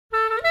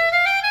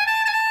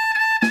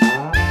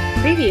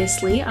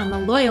Previously on the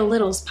Loyal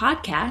Littles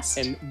podcast.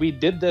 And we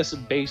did this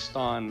based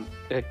on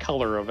the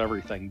color of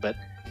everything, but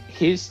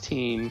his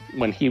team,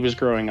 when he was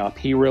growing up,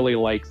 he really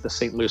liked the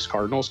St. Louis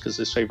Cardinals because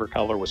his favorite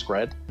color was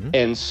red. Mm-hmm.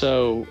 And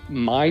so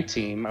my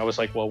team, I was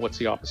like, well, what's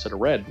the opposite of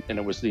red? And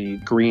it was the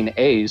green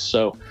A's.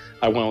 So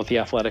I went with the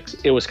Athletics.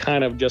 It was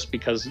kind of just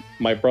because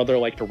my brother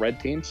liked a red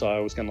team, so I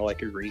was going to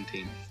like a green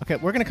team. Okay,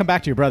 we're going to come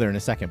back to your brother in a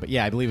second, but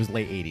yeah, I believe it was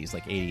late 80s,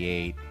 like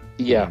 88.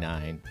 Yeah.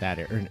 89,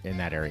 in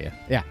that area.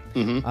 Yeah.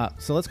 Mm-hmm.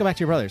 So let's go back to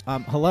your brothers.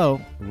 Hello,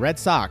 Red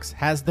Sox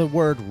has the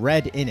word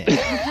red in it.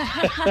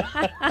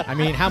 I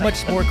mean, how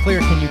much more clear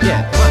can you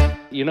get?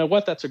 You know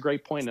what? That's a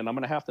great point, and I'm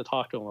going to have to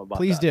talk to him about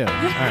Please that. do.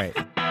 All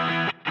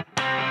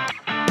right.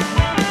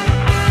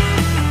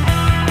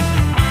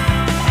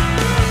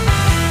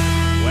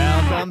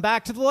 Welcome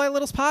back to the Loyal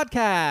Littles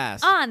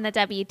podcast. On the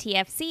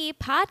WTFC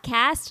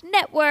Podcast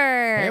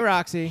Network. Hey,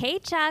 Roxy. Hey,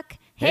 Chuck.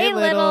 Hey,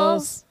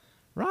 Littles.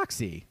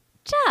 Roxy.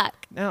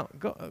 Chuck. Now,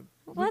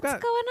 what's going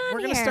on We're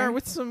going to here? start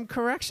with some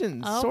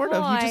corrections, Oh, sort of.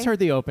 You boy. just heard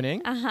the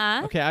opening.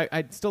 Uh-huh. Okay,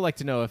 I'd still like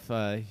to know if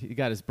he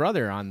got his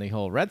brother on the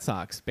whole Red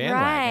Sox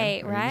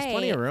bandwagon. Right, There's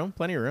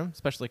plenty of room,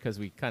 especially because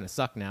we kind of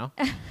suck now.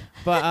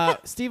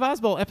 But Steve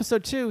Oswald,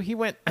 episode 2, he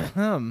went,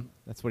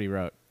 that's what he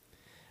wrote.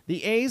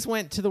 The A's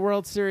went to the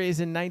World Series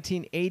in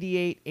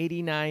 1988,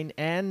 89,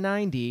 and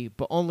 90,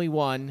 but only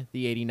won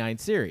the 89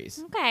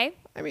 series. Okay.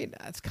 I mean,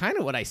 that's kind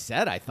of what I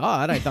said, I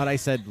thought. I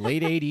said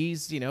late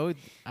 80s, you know.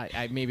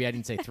 Maybe I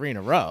didn't say 3 in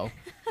a row.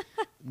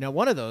 Now,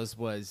 one of those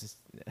was,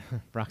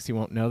 Roxy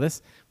won't know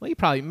this. Well,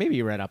 maybe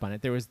you read up on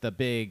it. There was the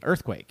big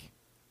earthquake.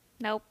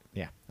 Nope.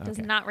 Yeah. Does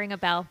Okay. not ring a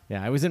bell.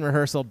 Yeah, I was in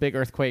rehearsal, big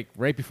earthquake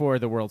right before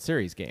the World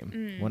Series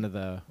game. One of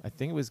I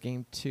think it was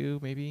game 2,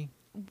 maybe.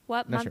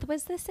 What Not month sure.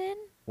 was this in?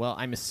 Well,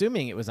 I'm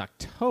assuming it was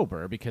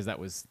October because that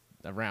was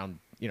around,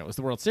 it was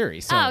the World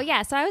Series. So. Oh,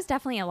 yeah. So I was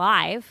definitely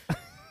alive.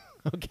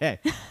 Okay.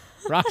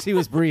 Roxy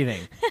was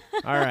breathing.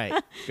 All right.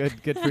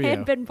 Good for you. I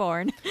had been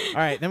born. All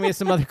right. Then we have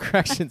some other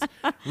corrections.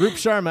 Roop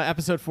Sharma,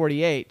 episode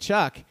 48.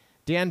 Chuck,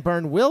 Dan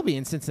Byrne will be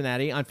in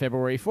Cincinnati on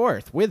February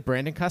 4th with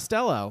Brandon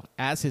Costello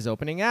as his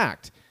opening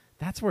act.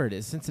 That's where it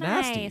is,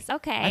 Cincinnati. Nice.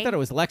 Okay. I thought it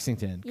was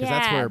Lexington because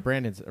that's Yeah. where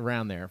Brandon's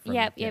around there.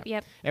 Yep.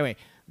 Anyway,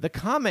 the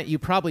comment you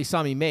probably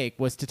saw me make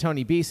was to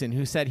Tony Beeson,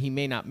 who said he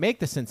may not make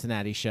the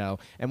Cincinnati show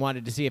and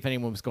wanted to see if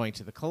anyone was going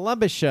to the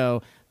Columbus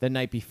show the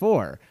night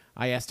before.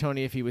 I asked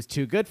Tony if he was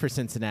too good for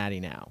Cincinnati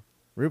now.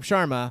 Roop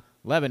Sharma,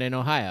 Lebanon,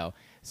 Ohio.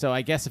 So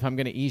I guess if I'm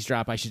going to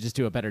eavesdrop, I should just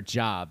do a better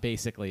job,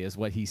 basically, is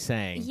what he's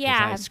saying. 'Cause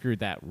Yeah. I screwed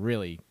that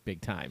really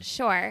big time.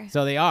 Sure.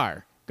 So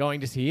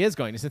he is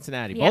going to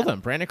Cincinnati. Yep. Both of them,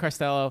 Brandon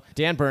Costello,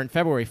 Dan Byrne,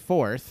 February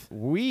 4th.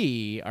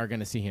 We are going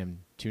to see him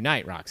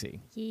tonight,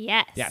 Roxy.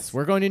 Yes. Yes,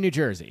 we're going to New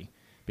Jersey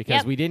because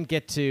Yep. we didn't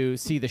get to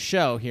see the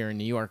show here in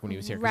New York when he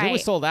was here because it was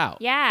Right. sold out.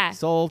 Yeah.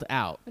 Sold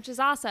out. Which is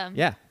awesome.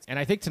 Yeah, and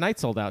I think tonight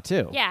sold out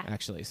too. Yeah.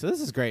 Actually, so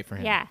this is great for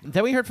him. Yeah.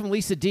 Then we heard from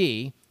Lisa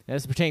D.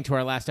 As pertaining to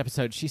our last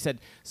episode, she said,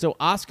 so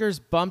Oscars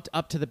bumped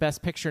up to the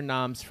Best Picture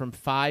noms from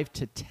 5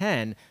 to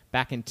 10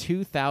 back in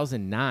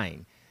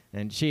 2009.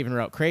 And she even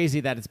wrote,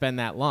 crazy that it's been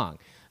that long.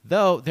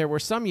 Though there were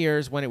some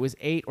years when it was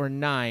 8 or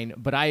 9,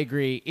 but I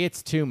agree,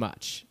 it's too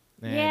much.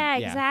 And Yeah,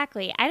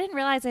 exactly. I didn't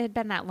realize it had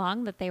been that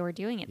long that they were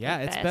doing it. Yeah,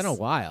 like it's this. been a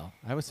while.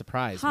 I was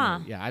surprised.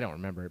 Huh. I don't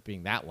remember it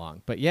being that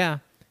long. But yeah,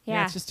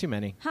 Yeah. it's just too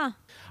many. Huh.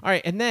 All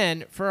right, and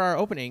then for our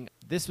opening,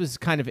 this was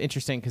kind of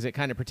interesting because it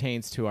kind of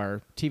pertains to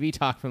our TV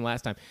talk from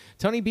last time.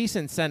 Tony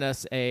Beeson sent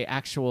us a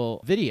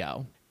actual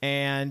video,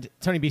 and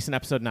Tony Beeson,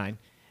 episode 9,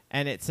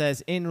 and it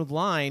says, in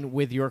line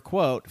with your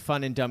quote,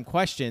 fun and dumb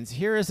questions,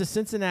 here is a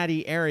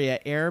Cincinnati area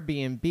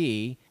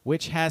Airbnb,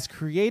 which has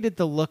created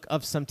the look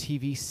of some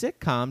TV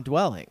sitcom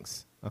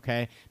dwellings.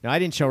 Okay? Now, I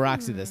didn't show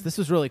Roxy this. This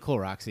was really cool,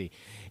 Roxy.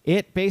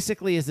 It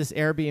basically is this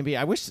Airbnb.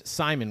 I wish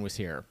Simon was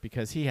here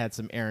because he had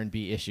some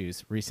Airbnb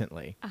issues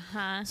recently.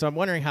 Uh-huh. So I'm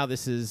wondering how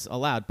this is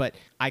allowed. But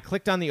I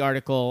clicked on the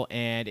article,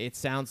 and it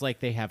sounds like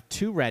they have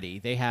 2 ready.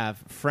 They have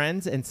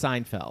Friends and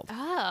Seinfeld.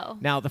 Oh.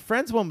 Now, the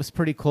Friends one was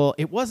pretty cool.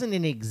 It wasn't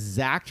an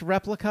exact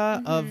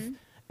replica of...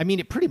 I mean,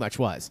 it pretty much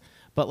was.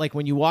 But like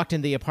when you walked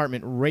in the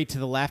apartment, right to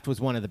the left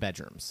was one of the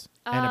bedrooms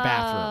and a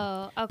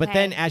bathroom. Oh, But okay.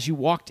 then as you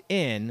walked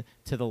in,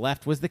 to the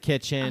left was the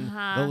kitchen,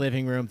 the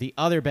living room. The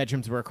other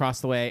bedrooms were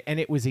across the way, and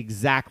it was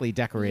exactly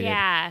decorated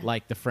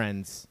like the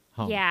Friends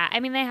home. Yeah.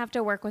 I mean, they have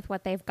to work with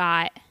what they've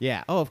got.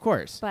 Yeah. Oh, of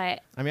course. But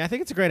I mean, I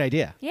think it's a great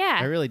idea. Yeah.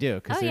 I really do.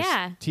 Because Oh, there's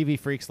yeah. TV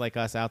freaks like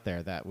us out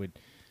there that would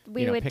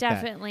we would pick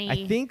that. definitely.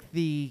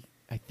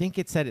 I think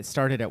it said it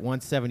started at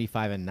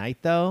 $175 a night,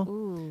 though.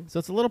 Ooh. So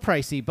it's a little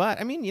pricey.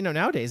 But, I mean,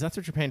 nowadays, that's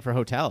what you're paying for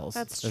hotels.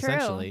 That's true.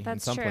 Essentially, That's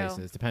in some true.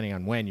 places, depending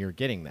on when you're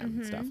getting them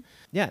and stuff.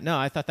 Yeah, no,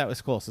 I thought that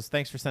was cool. So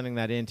thanks for sending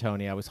that in,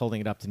 Tony. I was holding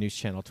it up to News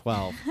Channel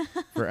 12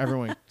 for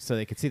everyone so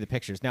they could see the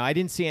pictures. Now, I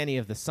didn't see any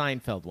of the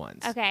Seinfeld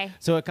ones. Okay.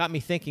 So it got me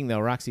thinking, though,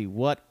 Roxy,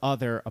 what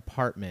other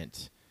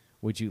apartment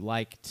would you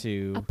like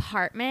to...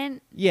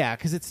 Apartment? Yeah,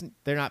 because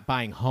they're not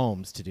buying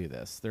homes to do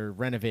this. They're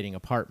renovating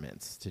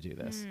apartments to do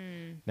this.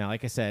 Now,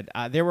 like I said,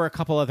 there were a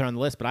couple other on the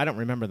list, but I don't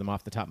remember them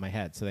off the top of my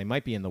head, so they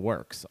might be in the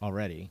works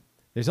already.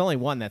 There's only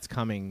one that's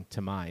coming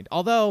to mind.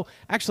 Although,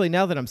 actually,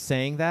 now that I'm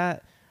saying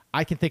that,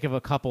 I can think of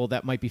a couple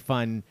that might be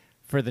fun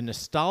for the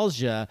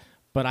nostalgia,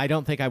 but I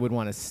don't think I would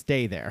want to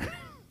stay there.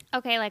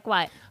 Okay, like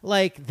what?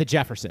 Like the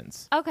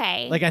Jeffersons.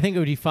 Okay. Like, I think it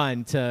would be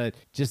fun to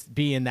just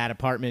be in that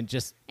apartment,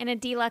 just... In a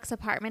deluxe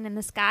apartment in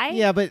the sky?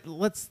 Yeah, but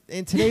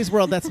in today's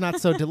world, that's not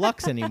so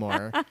deluxe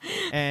anymore.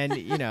 And,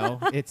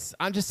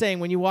 I'm just saying,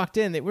 when you walked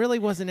in, it really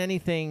wasn't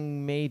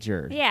anything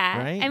major. Yeah.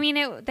 Right? I mean,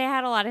 they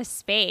had a lot of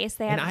space.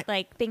 They had,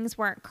 things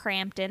weren't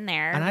cramped in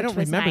there. And I don't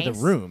remember the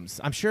rooms.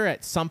 I'm sure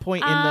at some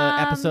point in the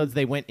episodes,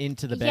 they went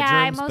into the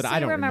bedrooms, but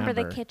I don't remember.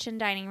 The kitchen,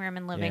 dining room,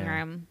 and living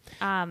room.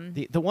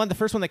 The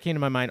first one that came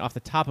to my mind off the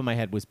top of my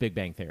head was Big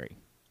Bang Theory.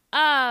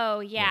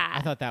 Oh, yeah.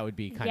 I thought that would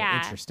be kind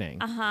of interesting.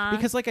 Uh-huh.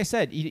 Because like I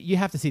said, you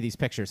have to see these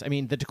pictures. I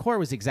mean, the decor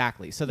was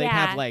exactly. So they'd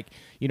have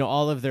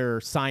all of their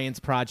science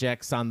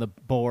projects on the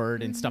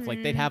board and stuff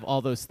like they'd have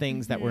all those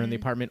things that were in the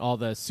apartment, all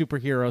the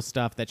superhero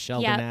stuff that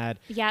Sheldon had,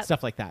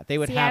 stuff like that. They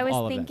would have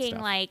all of that stuff. I was thinking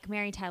like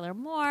Mary Tyler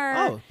Moore.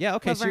 Oh, yeah,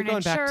 okay. Laverne so you're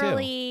going back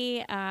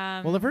Shirley, too.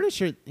 Well, Laverne and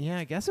Shirley,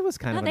 I guess it was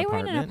kind of an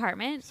apartment. They were in an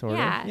apartment. Sort of.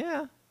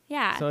 Yeah.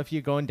 Yeah. So if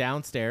you're going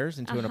downstairs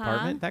into an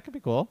apartment, that could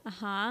be cool.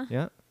 Uh-huh.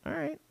 Yeah. All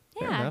right.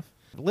 Yeah. Fair enough.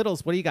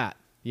 Littles, what do you got?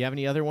 You have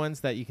any other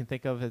ones that you can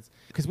think of?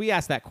 Because we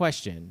asked that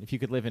question, if you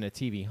could live in a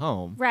TV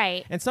home.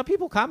 Right. And some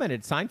people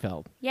commented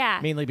Seinfeld.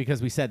 Yeah. Mainly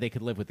because we said they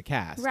could live with the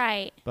cast.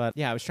 Right. But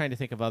yeah, I was trying to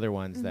think of other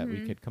ones that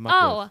we could come up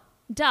with.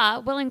 Oh,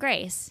 duh. Will and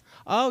Grace.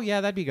 Oh, yeah,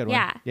 that'd be a good one.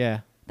 Yeah. Yeah.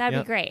 That'd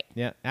be great.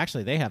 Yeah.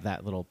 Actually, they have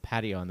that little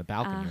patio on the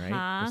balcony,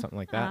 right? Or something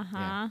like that.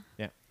 Uh-huh.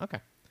 Yeah. Okay.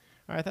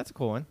 All right, that's a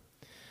cool one.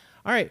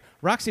 All right,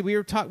 Roxy, we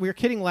were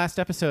kidding last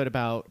episode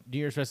about New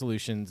Year's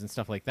resolutions and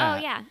stuff like that.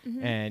 Oh, yeah.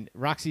 Mm-hmm. And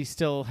Roxy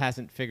still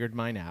hasn't figured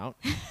mine out,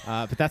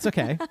 but that's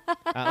okay.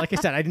 Like I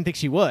said, I didn't think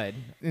she would.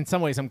 In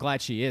some ways, I'm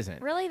glad she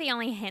isn't. Really, the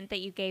only hint that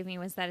you gave me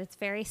was that it's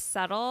very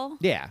subtle.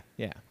 Yeah.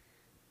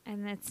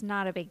 And it's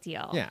not a big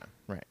deal. Yeah,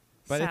 right.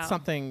 But it's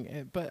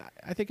something, but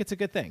I think it's a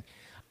good thing.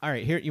 All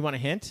right, here, you want a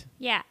hint?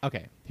 Yeah.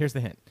 Okay, here's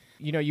the hint.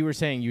 You were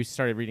saying you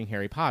started reading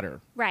Harry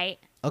Potter. Right.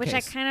 Okay. Which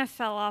I kind of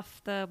fell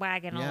off the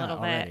wagon a little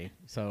bit.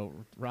 So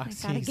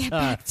Roxy's I gotta get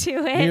back to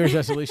it. New Year's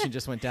resolution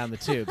just went down the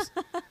tubes.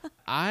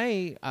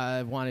 I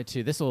wanted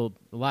to. A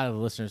lot of the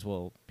listeners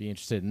will be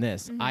interested in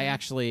this. I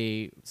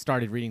actually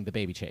started reading The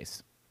Baby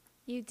Chase.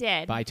 You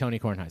did. By Tony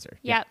Kornheiser.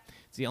 Yep. Yeah.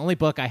 It's the only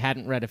book I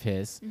hadn't read of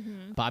his.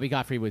 Bobby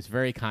Godfrey was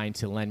very kind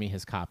to lend me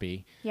his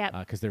copy. Yep.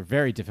 Because they're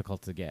very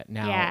difficult to get.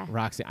 Now,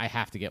 Roxy, I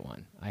have to get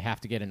one. I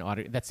have to get an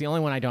autograph. That's the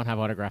only one I don't have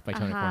autographed by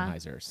Tony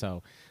Kornheiser.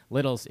 So,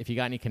 Littles, if you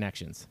got any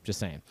connections, just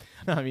saying.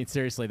 I mean,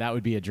 seriously, that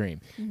would be a dream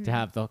to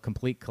have the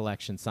complete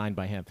collection signed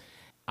by him.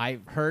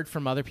 I've heard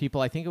from other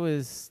people. I think it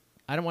was.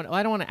 I don't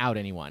want to out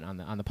anyone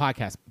on the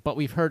podcast, but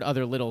we've heard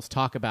other Littles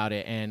talk about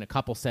it, and a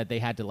couple said they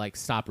had to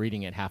stop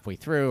reading it halfway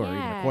through or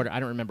even a quarter. I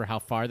don't remember how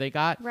far they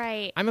got.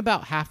 Right. I'm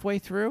about halfway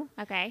through.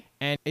 Okay.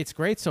 And it's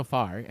great so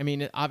far. I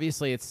mean,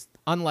 obviously, it's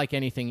unlike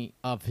anything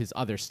of his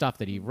other stuff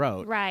that he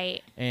wrote.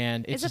 Right.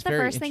 And it's Is it the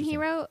first thing he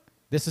wrote?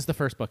 This is the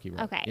first book he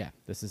wrote. Okay. Yeah,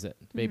 this is it.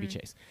 Baby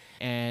Chase.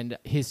 And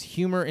his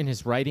humor in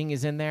his writing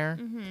is in there.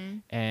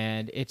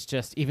 And it's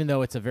just, even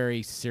though it's a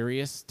very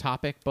serious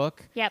topic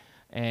book. Yep.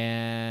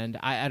 And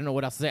I don't know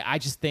what else to say. I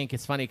just think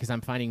it's funny because I'm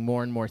finding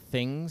more and more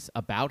things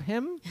about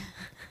him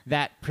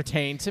that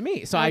pertain to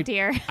me. So I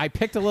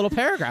picked a little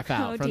paragraph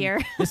out.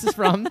 This is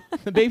from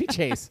The Baby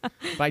Chase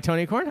by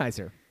Tony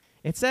Kornheiser.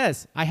 It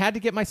says, I had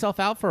to get myself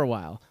out for a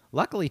while.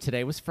 Luckily,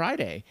 today was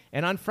Friday.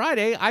 And on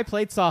Friday, I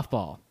played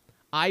softball.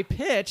 I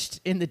pitched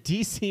in the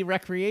DC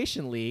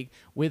Recreation League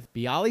with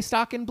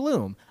Bialystok and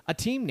Bloom, a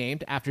team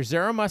named after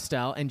Zara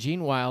Mostel and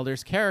Gene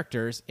Wilder's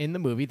characters in the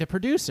movie The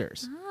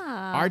Producers.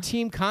 Our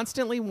team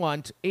constantly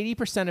won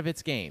 80% of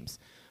its games.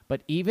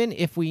 But even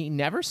if we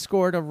never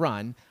scored a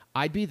run,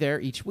 I'd be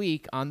there each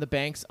week on the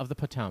banks of the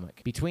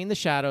Potomac, between the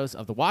shadows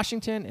of the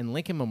Washington and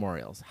Lincoln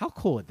Memorials. How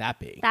cool would that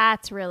be?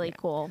 That's really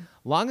cool.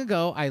 Long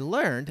ago, I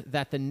learned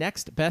that the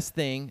next best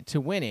thing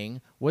to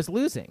winning was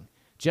losing.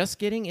 Just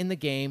getting in the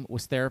game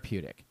was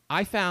therapeutic.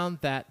 I found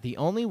that the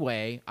only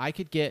way I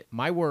could get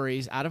my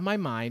worries out of my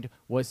mind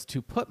was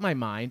to put my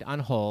mind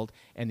on hold,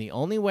 and the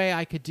only way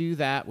I could do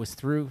that was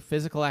through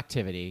physical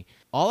activity.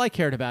 All I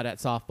cared about at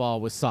softball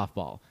was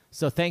softball.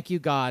 So thank you,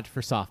 God, for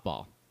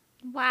softball.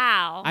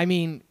 Wow. I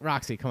mean,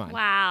 Roxy, come on.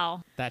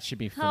 Wow. That should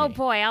be for Oh, me.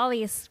 boy, all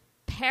these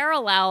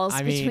parallels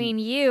between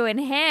you and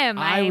him.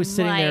 I was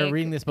sitting there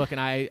reading this book,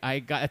 and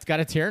it's got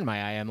a tear in my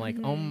eye. I'm like,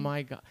 oh,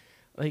 my God.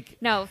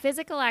 No,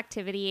 physical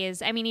activity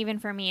is, I mean, even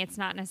for me, it's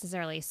not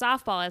necessarily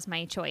softball as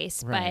my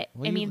choice, right.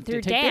 but I mean,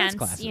 through dance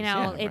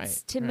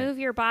it's to move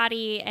your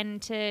body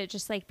and to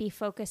just be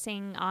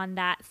focusing on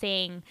that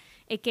thing.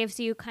 It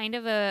gives you kind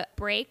of a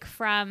break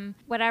from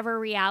whatever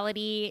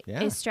reality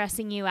is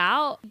stressing you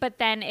out, but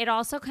then it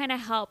also kind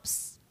of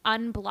helps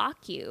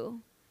unblock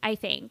you. I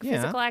think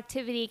physical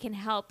activity can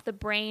help the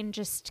brain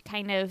just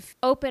kind of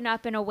open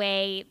up in a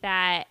way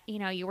that,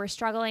 you were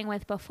struggling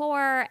with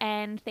before,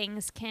 and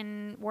things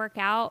can work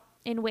out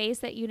in ways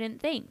that you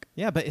didn't think.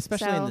 Yeah, but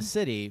especially in the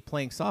city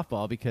playing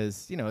softball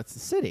because, it's the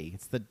city.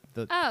 It's the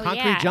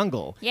concrete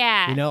jungle.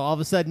 Yeah. All of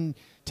a sudden,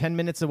 10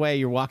 minutes away,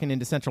 you're walking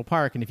into Central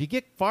Park. And if you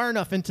get far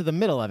enough into the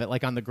middle of it,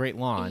 like on the Great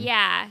Lawn,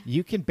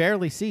 you can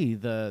barely see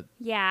the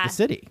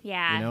city.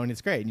 Yeah. And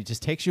it's great. And it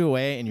just takes you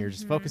away and you're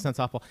just focused on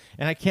softball.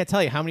 And I can't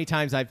tell you how many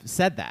times I've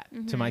said that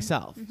to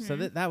myself. So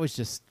that was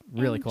just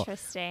really cool.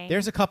 Interesting.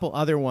 There's a couple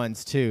other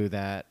ones, too,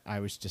 that I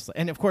was just...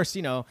 And, of course,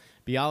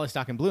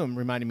 Bialystok and Bloom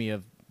reminded me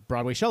of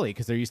Broadway Shelley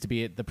because there used to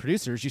be... The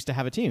producers used to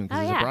have a team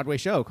because there's a Broadway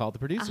show called The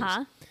Producers.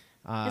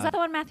 Is that the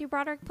one Matthew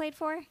Broderick played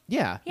for?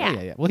 Yeah.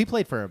 Well, he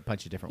played for a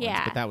bunch of different ones,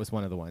 but that was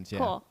one of the ones. Yeah.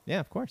 Cool. Yeah,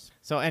 of course.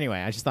 So anyway,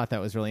 I just thought that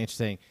was really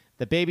interesting.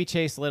 The Baby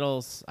Chase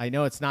Littles, I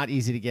know it's not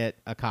easy to get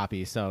a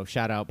copy, so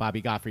shout out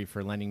Bobby Godfrey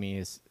for lending me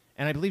his...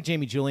 And I believe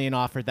Jamie Julian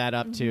offered that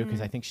up, too,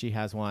 because I think she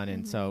has one.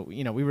 And so,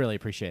 we really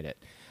appreciate it.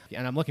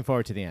 And I'm looking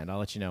forward to the end. I'll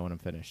let you know when I'm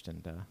finished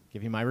and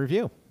give you my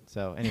review.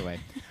 So anyway.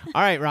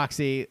 All right,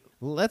 Roxy,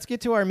 let's get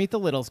to our Meet the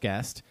Littles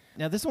guest.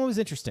 Now, this one was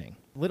interesting.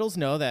 Littles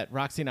know that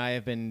Roxy and I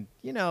have been,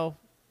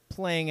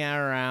 playing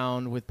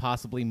around with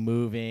possibly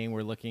moving.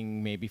 We're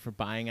looking maybe for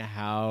buying a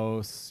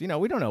house. We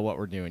don't know what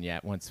we're doing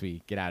yet once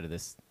we get out of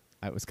this.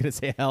 I was going to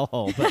say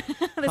hellhole,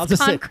 but this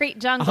concrete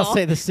jungle. I'll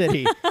say the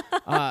city.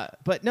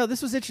 But no,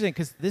 this was interesting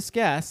because this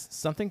guest,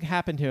 something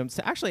happened to him.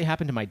 So actually, it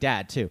happened to my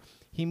dad, too.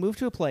 He moved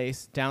to a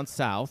place down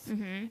south,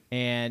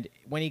 and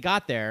when he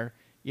got there,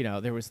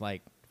 there was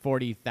like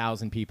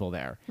 40,000 people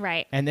there.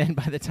 Right. And then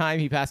by the time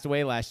he passed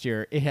away last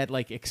year, it had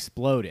like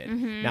exploded.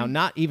 Now,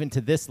 not even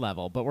to this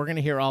level, but we're going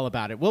to hear all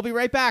about it. We'll be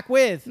right back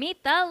with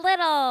Meet the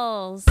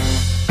Littles.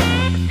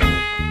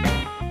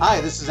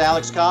 Hi, this is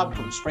Alex Cobb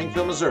from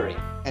Springfield, Missouri,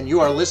 and you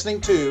are listening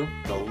to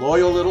the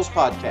Loyal Littles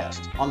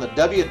Podcast on the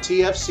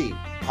WTFC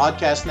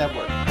Podcast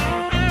Network.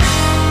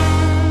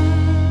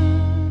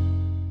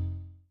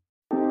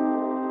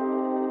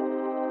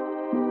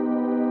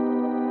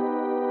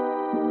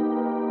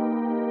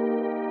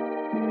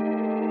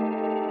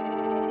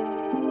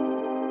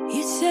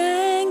 You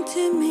sang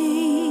to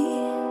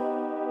me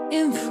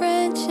in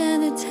French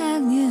and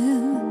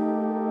Italian.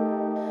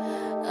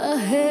 I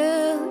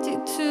held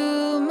you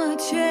to my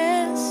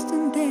chest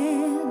and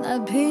then I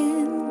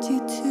pinned you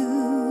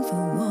to the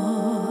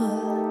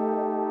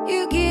wall.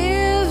 You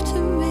give to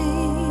me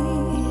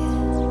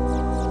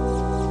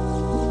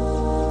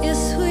your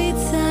sweet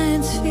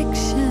science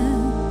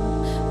fiction.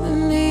 The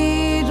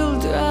needle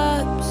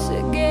drops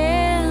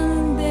again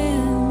and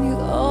then you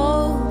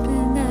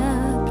open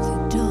up the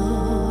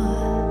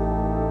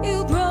door.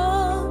 You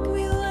broke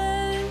me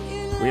when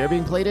you We are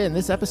being played in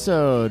this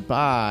episode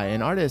by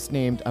an artist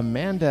named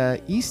Amanda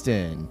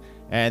Easton,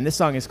 and this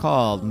song is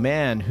called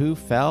Man Who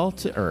Fell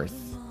to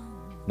Earth.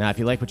 Now, if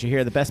you like what you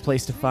hear, the best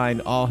place to find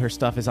all her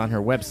stuff is on her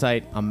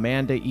website,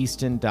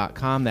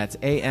 amandaeaston.com. That's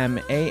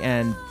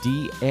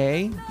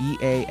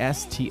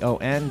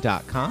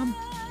AMANDAEASTON.com.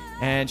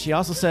 And she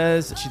also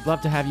says she'd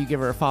love to have you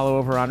give her a follow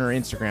over on her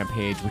Instagram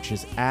page, which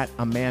is at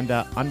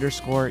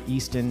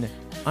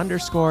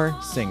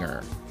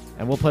Amanda_Easton_singer.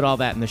 And we'll put all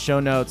that in the show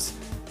notes.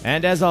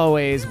 And as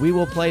always, we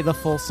will play the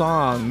full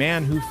song,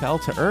 Man Who Fell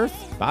to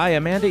Earth, by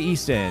Amanda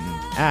Easton,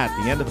 at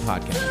the end of the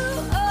podcast.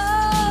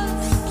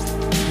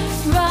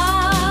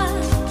 rock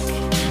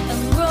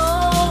and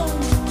roll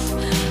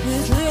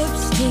with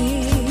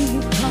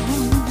lipstick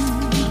on.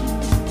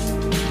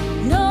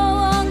 No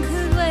one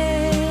could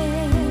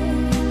wear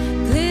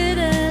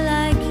glitter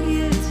like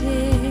you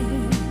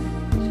did.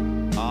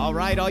 All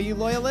right, all you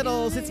loyal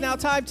littles, it's now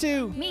time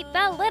to Meet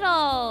the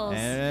Littles.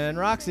 And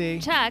Roxy.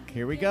 Chuck.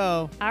 Here we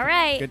go. All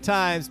right. Good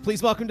times.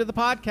 Please welcome to the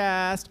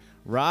podcast,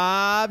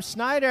 Rob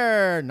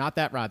Schneider. Not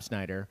that Rob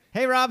Schneider.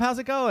 Hey, Rob, how's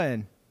it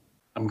going?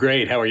 I'm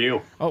great. How are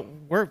you? Oh,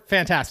 we're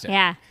fantastic.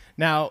 Yeah.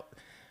 Now,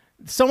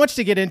 so much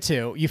to get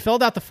into. You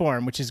filled out the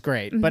form, which is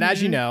great. But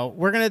as you know,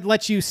 we're going to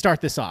let you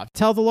start this off.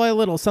 Tell the loyal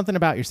littles something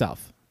about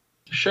yourself.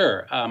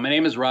 Sure. My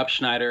name is Rob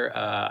Schneider.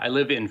 I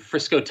live in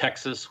Frisco,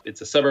 Texas. It's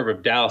a suburb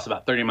of Dallas,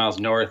 about 30 miles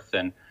north.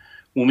 And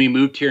when we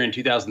moved here in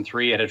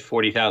 2003, it had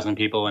 40,000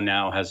 people and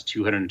now has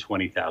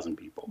 220,000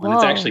 people. And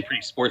it's actually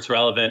pretty sports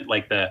relevant.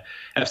 Like the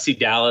FC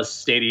Dallas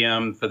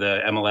Stadium for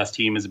the MLS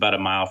team is about a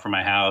mile from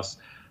my house.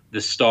 The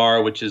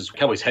Star, which is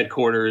Cowboys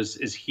headquarters,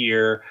 is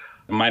here.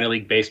 Minor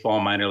League Baseball,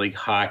 Minor League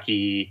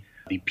Hockey.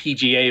 The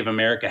PGA of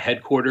America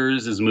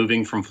headquarters is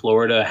moving from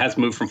Florida, has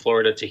moved from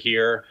Florida to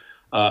here.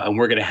 And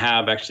we're going to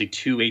have actually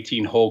two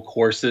 18-hole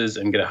courses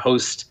and going to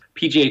host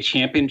PGA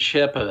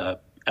Championship, a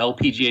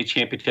LPGA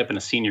Championship, and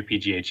a Senior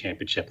PGA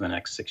Championship in the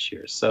next 6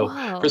 years. So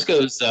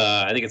Frisco's,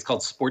 I think it's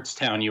called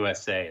Sportstown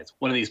USA. It's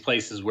one of these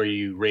places where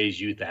you raise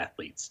youth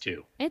athletes,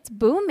 too. It's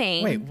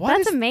booming. Wait, what?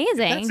 That's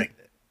amazing. That's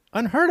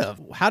unheard of.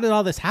 How did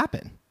all this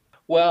happen?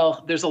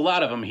 Well, there's a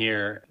lot of them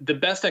here. The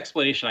best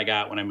explanation I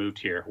got when I moved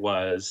here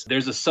was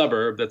there's a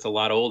suburb that's a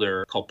lot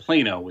older called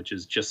Plano, which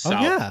is just south.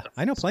 Oh, yeah. Of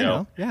I know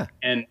Plano. Yeah.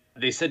 And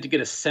they said to get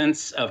a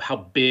sense of how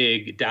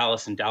big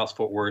Dallas and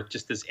Dallas-Fort Worth,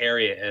 just this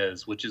area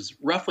is, which is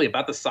roughly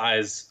about the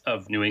size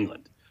of New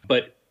England.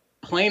 But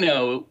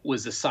Plano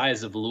was the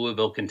size of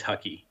Louisville,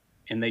 Kentucky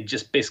and they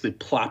just basically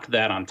plopped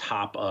that on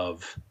top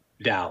of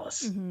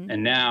Dallas.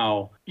 And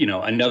now,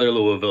 another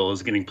Louisville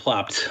is getting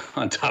plopped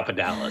on top of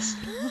Dallas.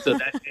 So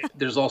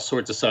there's all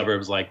sorts of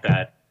suburbs like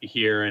that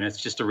here, and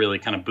it's just a really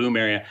kind of boom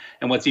area.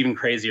 And what's even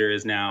crazier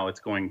is now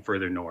it's going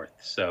further north.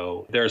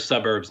 So there are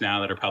suburbs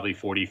now that are probably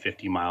 40,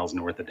 50 miles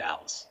north of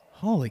Dallas.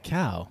 Holy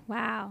cow.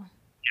 Wow.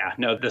 Yeah,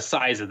 no, the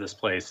size of this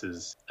place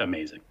is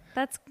amazing.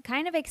 That's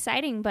kind of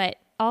exciting, but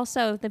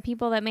also the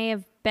people that may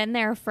have been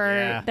there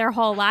for their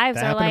whole lives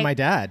that are happened like, to my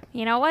dad.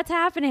 What's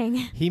happening?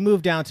 He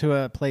moved down to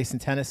a place in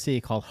Tennessee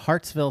called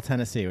Hartsville,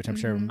 Tennessee, which I'm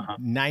sure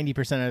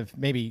 90% of,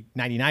 maybe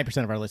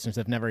 99% of our listeners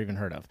have never even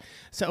heard of.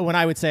 So when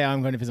I would say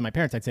I'm going to visit my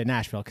parents, I'd say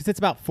Nashville, because it's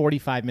about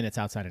 45 minutes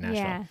outside of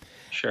Nashville. Yeah.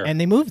 Sure. And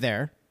they moved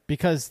there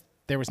because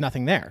there was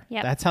nothing there.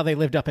 Yep. That's how they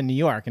lived up in New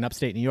York, in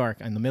upstate New York,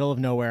 in the middle of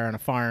nowhere on a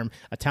farm,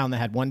 a town that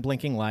had one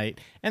blinking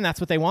light, and that's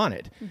what they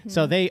wanted.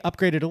 So they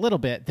upgraded a little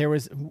bit. There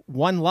was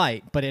one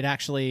light, but it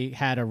actually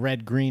had a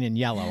red, green, and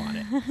yellow on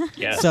it.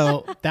 Yes.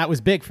 So that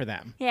was big for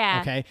them. Yeah.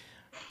 Okay.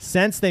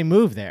 Since they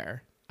moved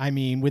there, I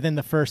mean, within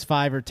the first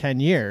 5 or 10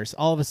 years,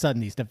 all of a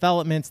sudden these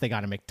developments, they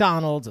got a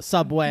McDonald's, a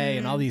Subway,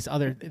 and all these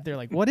other, they're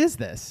like, what is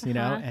this?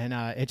 And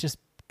it just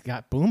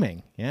got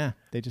booming. Yeah.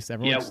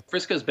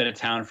 Frisco's been a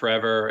town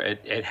forever.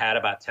 It had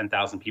about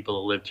 10,000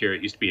 people that lived here.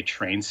 It used to be a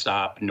train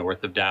stop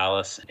north of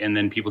Dallas, and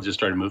then people just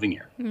started moving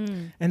here.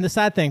 And the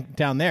sad thing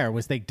down there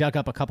was they dug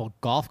up a couple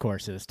golf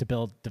courses to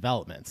build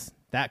developments.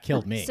 That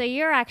killed me. So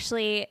you're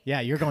actually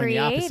you're going the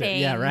opposite.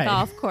 Yeah, right.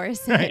 Golf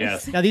courses. Right.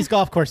 Yes. Now these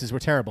golf courses were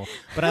terrible,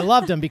 but I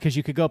loved them because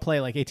you could go play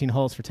like 18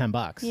 holes for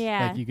 $10.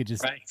 Yeah. Like you could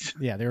just, Right.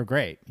 they were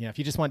great. If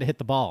you just wanted to hit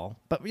the ball.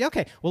 But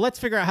okay, well, let's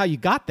figure out how you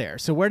got there.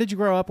 So where did you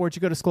grow up? Where'd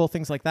you go to school?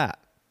 Things like that.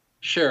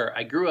 Sure.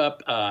 I grew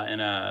up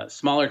in a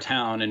smaller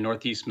town in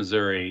northeast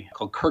Missouri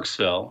called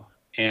Kirksville.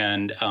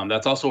 And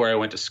that's also where I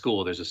went to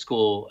school. There's a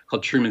school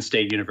called Truman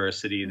State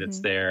University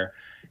that's there.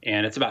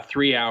 And it's about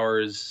 3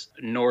 hours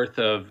north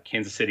of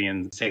Kansas City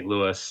and St.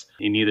 Louis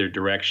in either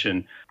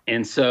direction.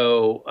 And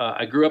so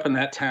I grew up in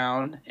that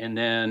town and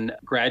then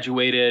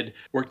graduated,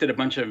 worked at a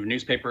bunch of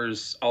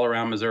newspapers all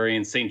around Missouri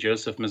in St.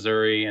 Joseph,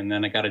 Missouri. And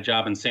then I got a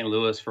job in St.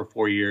 Louis for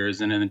 4 years.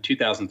 And then in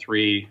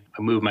 2003,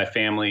 I moved my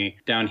family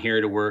down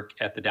here to work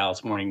at the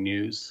Dallas Morning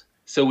News.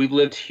 So we've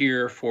lived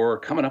here for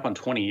coming up on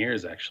 20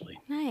 years, actually.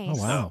 Nice.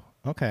 Oh, wow.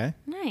 Okay.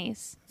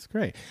 Nice. That's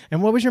great.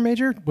 And what was your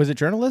major? Was it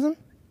journalism?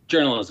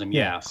 Journalism,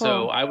 yeah. Cool.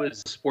 So I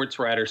was a sports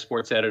writer,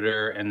 sports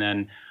editor, and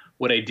then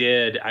what I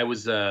did, I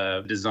was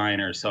a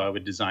designer, so I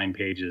would design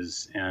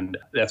pages, and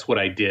that's what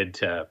I did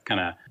to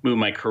kind of move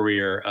my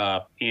career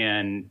up,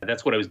 and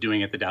that's what I was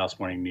doing at the Dallas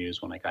Morning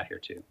News when I got here,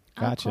 too.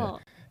 Gotcha. Oh,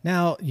 cool.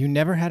 Now, you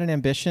never had an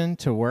ambition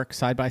to work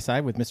side by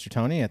side with Mr.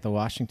 Tony at the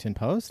Washington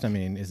Post? I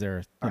mean, is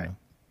there, you know?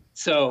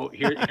 So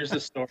here's the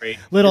story.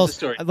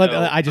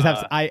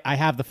 I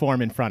have the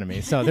form in front of me,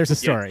 so there's a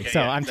story.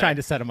 I'm trying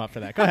to set him up for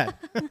that. Go ahead.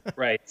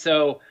 Right.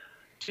 So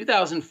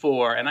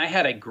 2004, and I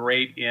had a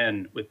great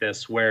in with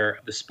this where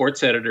the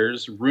sports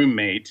editor's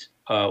roommate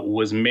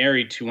was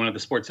married to one of the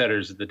sports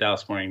editors at the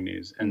Dallas Morning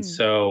News. And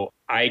so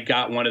I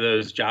got one of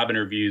those job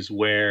interviews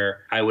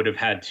where I would have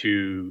had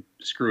to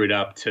screw it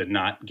up to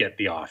not get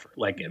the offer.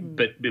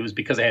 But it was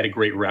because I had a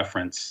great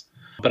reference.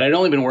 But I'd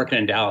only been working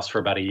in Dallas for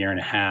about a year and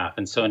a half.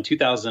 And so in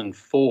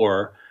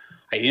 2004,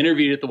 I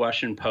interviewed at the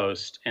Washington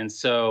Post. And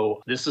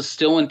so this is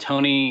still when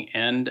Tony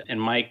and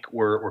Mike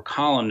were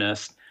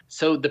columnists.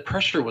 So the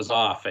pressure was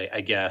off,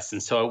 I guess.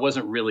 And so I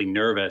wasn't really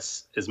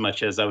nervous as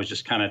much as I was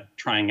just kind of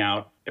trying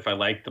out if I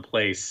liked the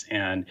place.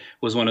 And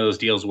it was one of those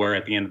deals where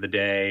at the end of the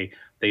day,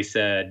 they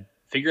said,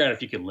 figure out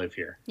if you can live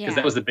here. Because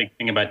that was the big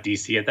thing about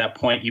DC at that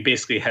point. You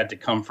basically had to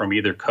come from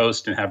either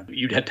coast and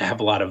you'd have to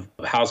have a lot of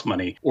house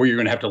money, or you're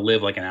going to have to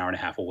live like an hour and a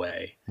half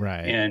away.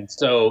 Right. And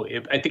so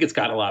I think it's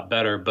gotten a lot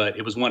better, but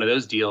it was one of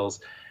those deals.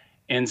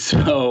 And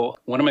so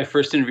one of my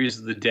first interviews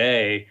of the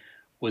day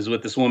was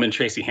with this woman,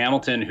 Tracy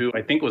Hamilton, who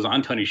I think was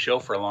on Tony's show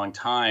for a long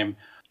time.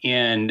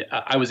 And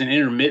I was an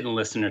intermittent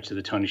listener to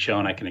the Tony show,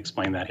 and I can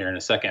explain that here in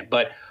a second.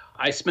 But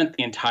I spent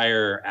the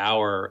entire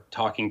hour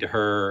talking to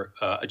her,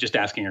 just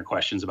asking her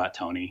questions about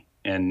Tony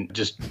and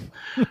just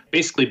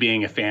basically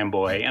being a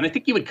fanboy. And I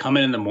think he would come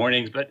in the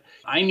mornings, but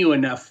I knew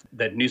enough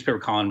that newspaper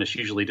columnists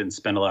usually didn't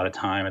spend a lot of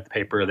time at the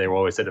paper. They were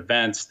always at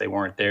events. They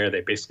weren't there.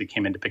 They basically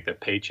came in to pick their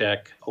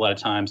paycheck a lot of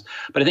times.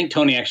 But I think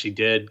Tony actually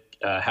did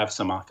have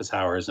some office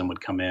hours and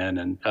would come in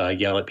and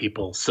yell at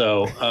people.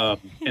 So,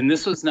 and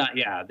this was not,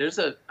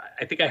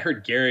 I think I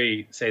heard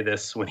Gary say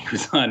this when he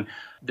was on,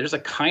 there's a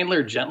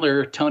kinder,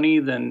 gentler Tony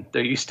than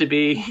there used to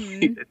be.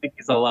 I think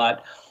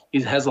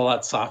he has a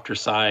lot softer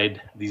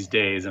side these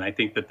days. And I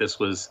think that this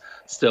was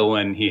still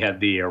when he had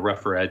the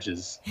rougher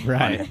edges.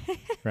 Right.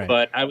 Right.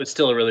 But I was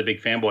still a really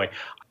big fanboy.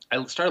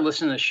 I started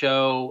listening to the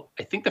show.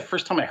 I think the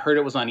first time I heard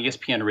it was on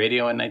ESPN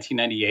Radio in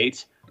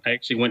 1998. I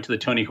actually went to the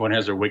Tony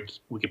Kornheiser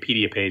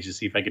Wikipedia page to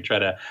see if I could try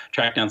to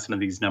track down some of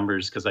these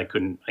numbers because I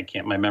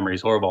can't, my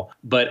memory's horrible.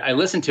 But I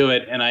listened to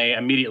it and I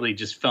immediately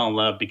just fell in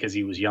love because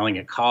he was yelling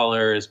at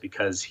callers,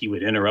 because he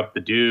would interrupt the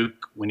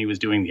Duke when he was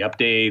doing the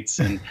updates.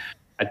 And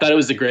I thought it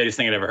was the greatest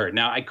thing I'd ever heard.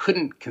 Now, I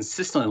couldn't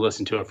consistently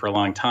listen to it for a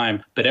long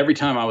time, but every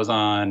time I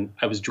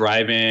was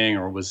driving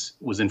or was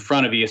in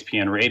front of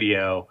ESPN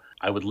radio,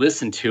 I would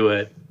listen to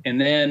it.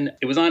 And then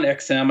it was on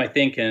XM, I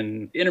think,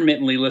 and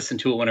intermittently listen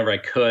to it whenever I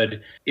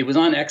could. It was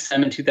on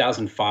XM in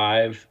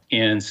 2005.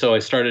 And so I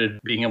started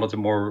being able to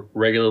more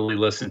regularly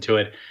listen to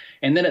it.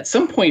 And then at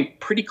some point,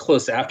 pretty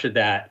close after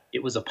that,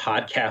 it was a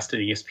podcast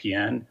at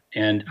ESPN.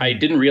 And I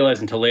didn't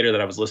realize until later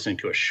that I was listening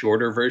to a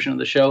shorter version of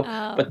the show.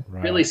 But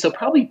really, so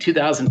probably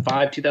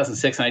 2005,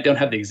 2006, and I don't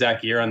have the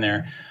exact year on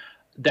there.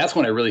 That's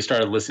when I really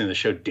started listening to the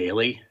show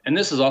daily. And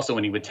this is also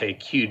when he would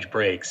take huge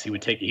breaks. He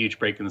would take a huge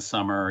break in the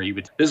summer.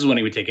 This is when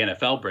he would take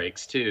NFL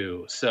breaks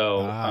too.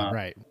 So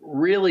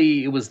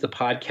really, it was the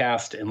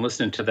podcast and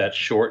listening to that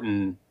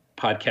shortened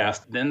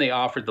podcast. Then they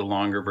offered the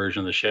longer version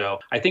of the show.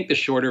 I think the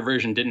shorter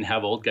version didn't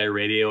have Old Guy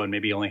Radio and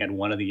maybe only had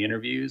one of the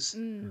interviews.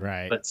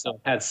 Right. But so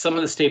it had some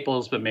of the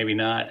staples, but maybe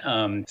not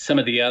some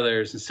of the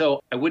others. And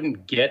so I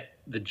wouldn't get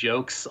the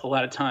jokes a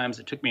lot of times.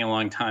 It took me a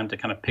long time to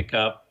kind of pick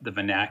up the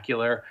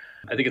vernacular.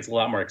 I think it's a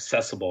lot more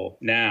accessible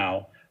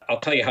now. I'll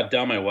tell you how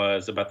dumb I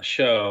was about the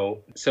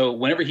show. So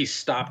whenever he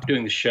stopped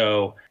doing the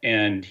show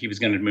and he was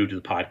going to move to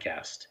the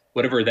podcast,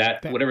 whatever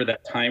that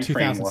time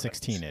frame was.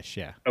 2016-ish,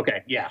 yeah.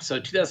 Okay, yeah. So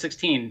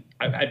 2016,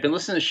 I've been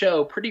listening to the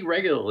show pretty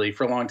regularly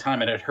for a long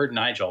time, and I'd heard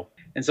Nigel.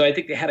 And so I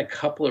think they had a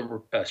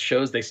couple of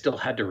shows they still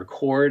had to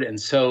record. And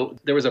so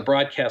there was a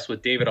broadcast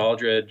with David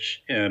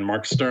Aldridge and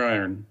Mark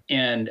Stern.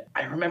 And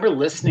I remember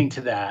listening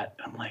to that.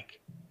 I'm like,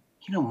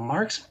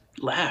 Mark's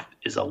laugh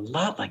is a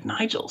lot like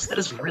Nigel's. That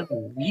is really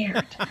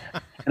weird.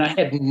 And I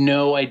had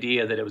no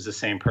idea that it was the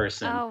same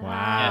person. Oh,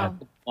 wow.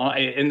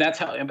 And that's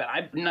how,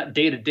 I'm not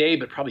day to day,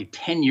 but probably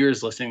 10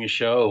 years listening to a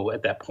show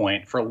at that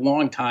point for a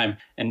long time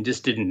and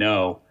just didn't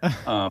know.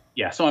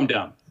 So I'm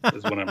dumb.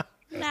 Is what I'm.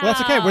 No. Well,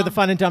 that's okay. We're the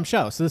fun and dumb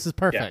show, so this is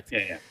perfect.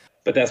 Yeah.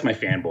 But that's my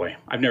fanboy.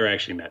 I've never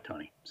actually met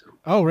Tony. So.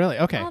 Oh, really?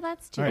 Okay. Oh,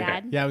 that's too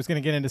bad. Yeah, I was going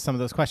to get into some of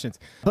those questions.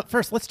 But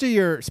first, let's do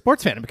your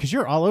sports fandom, because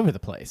you're all over the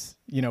place,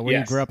 where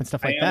you grew up and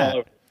stuff like that. All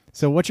over.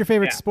 So what's your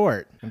favorite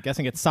sport? I'm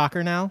guessing it's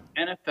soccer now?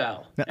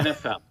 NFL.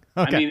 Okay.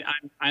 I mean,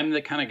 I'm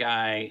the kind of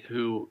guy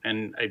who,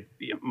 and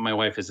my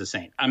wife is a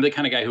saint. I'm the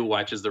kind of guy who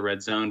watches the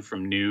Red Zone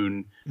from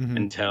noon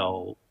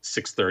until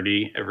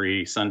 6:30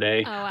 every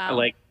Sunday. Oh, wow.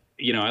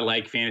 I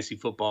like fantasy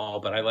football,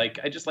 but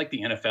I just like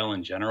the NFL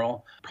in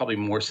general, probably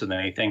more so than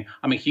anything.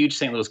 I'm a huge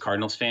St. Louis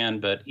Cardinals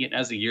fan, but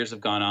as the years have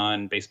gone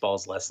on, baseball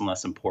is less and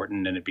less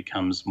important, and it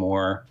becomes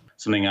more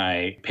something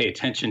I pay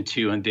attention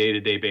to on a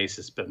day-to-day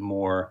basis, but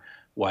more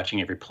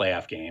watching every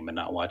playoff game and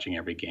not watching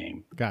every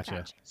game.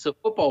 Gotcha. So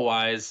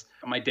football-wise,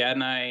 my dad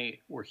and I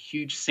were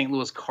huge St.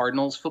 Louis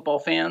Cardinals football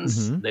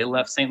fans. They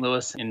left St.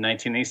 Louis in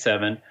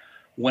 1987.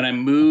 When I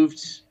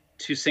moved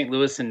to St.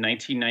 Louis in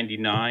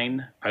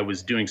 1999, I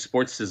was doing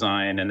sports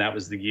design, and that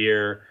was the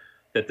year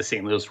that the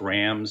St. Louis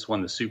Rams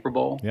won the Super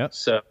Bowl. Yep.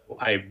 So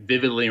I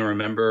vividly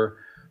remember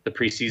the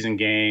preseason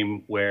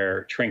game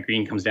where Trent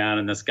Green comes down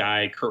and this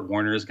guy, Kurt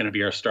Warner, is going to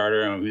be our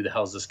starter. And who the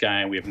hell is this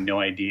guy? And we have no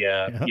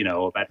idea,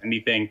 about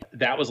anything.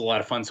 That was a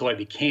lot of fun. So I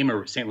became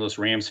a St. Louis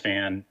Rams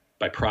fan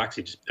by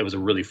proxy. It was a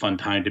really fun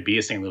time to be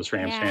a St. Louis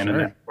Rams fan. Sure. And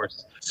then, of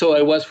course, so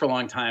I was for a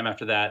long time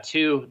after that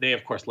too. They,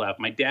 of course, left.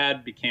 My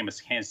dad became a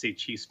Kansas City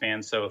Chiefs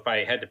fan. So if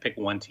I had to pick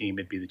one team,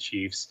 it'd be the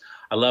Chiefs.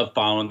 I love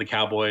following the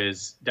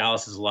Cowboys.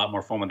 Dallas is a lot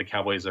more fun when the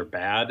Cowboys are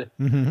bad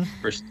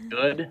versus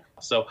good.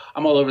 So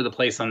I'm all over the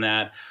place on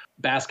that.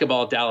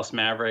 Basketball, Dallas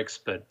Mavericks,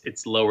 but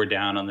it's lower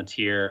down on the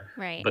tier.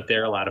 Right. But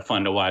they're a lot of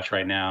fun to watch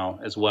right now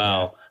as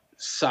well. Yeah.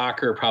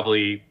 Soccer,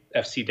 probably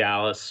FC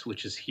Dallas,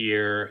 which is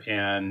here,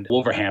 and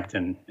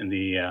Wolverhampton in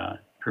the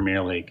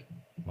Premier League.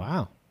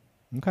 Wow.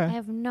 Okay. I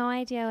have no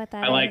idea what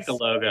that is. I like the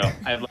logo.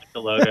 I like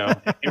the logo.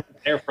 It was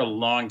there for a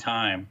long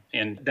time,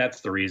 and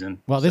that's the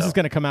reason. Well, this is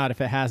going to come out if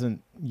it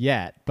hasn't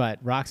yet, but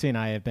Roxy and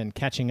I have been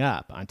catching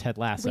up on Ted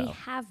Lasso. We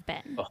have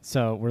been.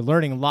 So we're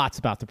learning lots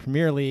about the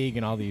Premier League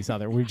and all these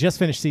other. We just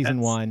finished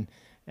season 1,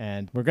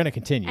 and we're going to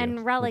continue.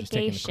 And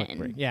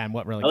relegation. Yeah, and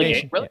what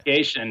relegation?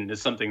 Relegation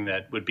is something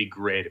that would be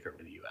great if it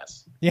were the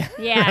U.S. Yeah.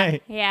 Yeah.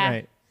 Right. Yeah.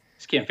 Right.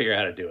 Just can't figure out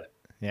how to do it.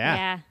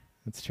 Yeah.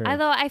 That's true.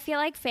 Although I feel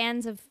like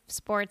fans of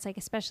sports, like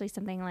especially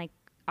something like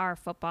our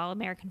football,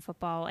 American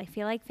football, I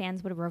feel like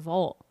fans would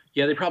revolt.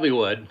 Yeah, they probably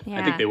would. Yeah.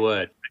 I think they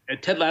would.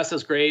 Ted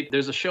Lasso's great.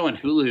 There's a show on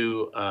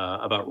Hulu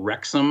about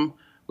Wrexham,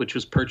 which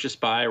was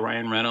purchased by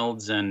Ryan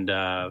Reynolds. And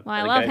I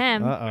love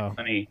him. Uh-oh.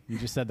 Funny. You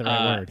just said the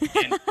right word.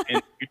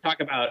 and you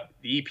talk about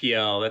the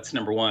EPL, that's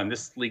number one.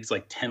 This league's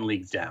like 10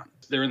 leagues down.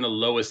 They're in the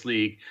lowest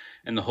league,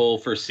 and the whole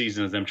first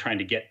season is them trying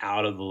to get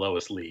out of the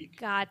lowest league.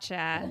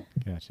 Gotcha.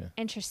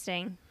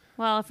 Interesting.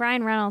 Well, if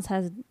Ryan Reynolds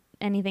has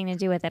anything to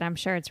do with it, I'm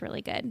sure it's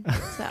really good.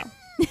 So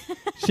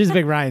she's a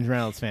big Ryan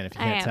Reynolds fan, if you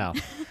can't tell.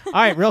 All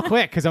right, real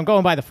quick, because I'm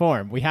going by the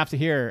form. We have to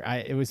hear,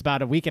 it was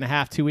about a week and a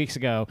half, 2 weeks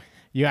ago,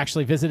 you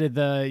actually visited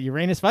the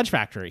Uranus Fudge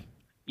Factory.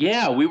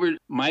 Yeah, most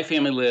of my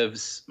family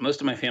lives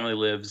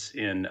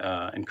in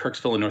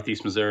Kirksville in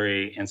Northeast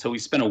Missouri. And so we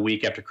spent a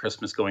week after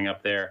Christmas going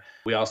up there.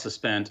 We also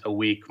spent a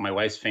week, my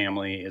wife's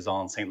family is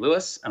all in St.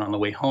 Louis. And on the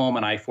way home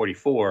on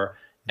I-44,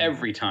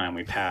 every time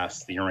we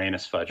passed the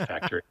Uranus Fudge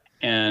Factory.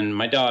 And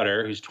my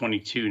daughter, who's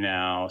 22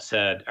 now,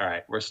 said, all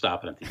right, we're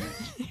stopping at the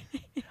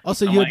end. Oh,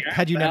 so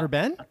had you never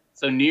been?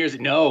 So New Year's,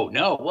 no.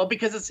 Well,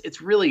 because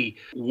it's really,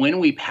 when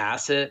we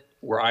pass it,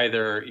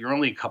 you're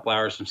only a couple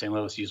hours from St.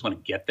 Louis. You just want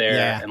to get there.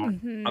 Yeah.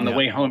 And on the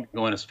way home,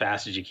 you're going as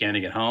fast as you can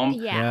to get home.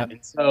 Yeah.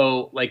 And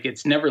so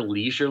it's never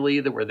leisurely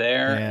that we're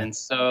there. Yeah. And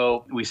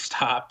so we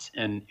stopped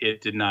and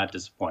it did not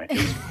disappoint. It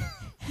was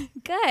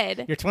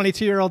Good. Your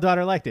 22-year-old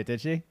daughter liked it,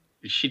 did she?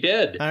 She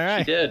did. All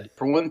right. She did.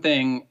 For one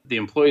thing, the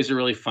employees are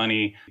really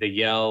funny. They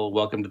yell,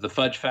 "Welcome to the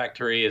Fudge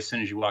Factory," as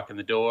soon as you walk in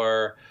the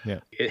door. Yeah.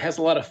 It has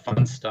a lot of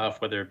fun stuff,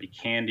 whether it be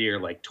candy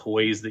or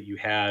toys that you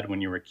had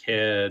when you were a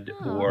kid.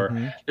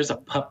 Or there's a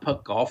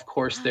putt-putt golf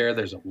course there.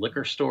 There's a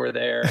liquor store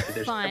there.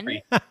 There's Fun.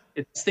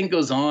 This thing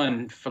goes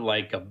on for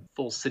a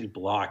full city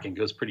block and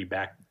goes pretty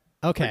back.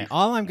 Okay,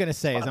 all I'm going to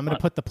say is I'm going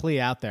to put the plea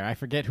out there. I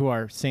forget who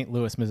are St.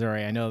 Louis,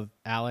 Missouri. I know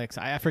Alex.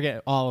 I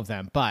forget all of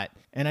them.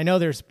 And I know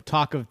there's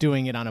talk of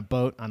doing it on a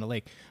boat on a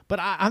lake. But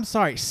I'm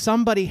sorry.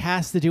 Somebody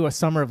has to do a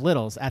Summer of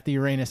Littles at the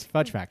Uranus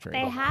Fudge Factory.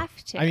 They have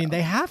to. I mean,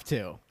 they have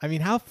to. I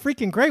mean, how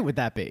freaking great would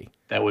that be?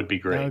 That would be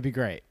great. That would be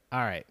great. All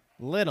right.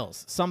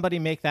 Littles. Somebody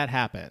make that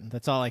happen.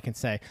 That's all I can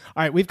say.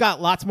 All right. We've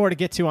got lots more to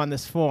get to on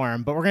this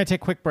form, but we're going to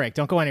take a quick break.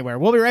 Don't go anywhere.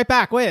 We'll be right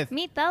back with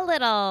Meet the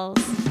Littles.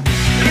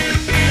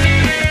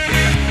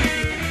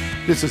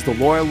 This is the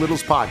Loyal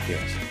Littles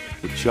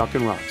Podcast with Chuck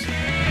and Roxy.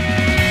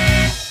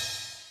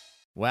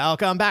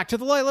 Welcome back to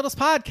the Loyal Littles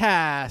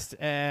Podcast.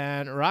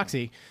 And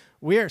Roxy,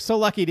 we are so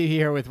lucky to be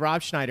here with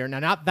Rob Schneider. Now,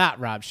 not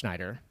that Rob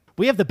Schneider.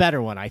 We have the better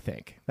one, I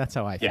think. That's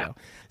how I feel. Yeah.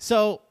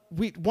 So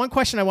one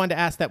question I wanted to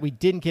ask that we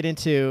didn't get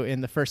into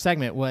in the first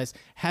segment was,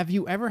 have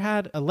you ever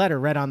had a letter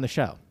read on the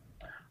show?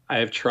 I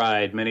have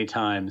tried many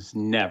times.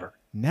 Never.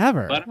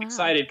 Never. But I'm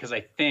excited because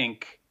I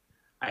think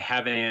I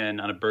have it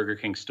in on a Burger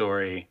King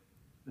story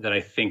that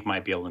I think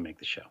might be able to make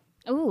the show.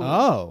 Ooh.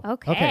 Oh.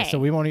 Okay. So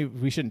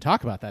we shouldn't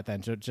talk about that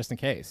then, just in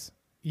case.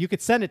 You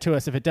could send it to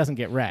us if it doesn't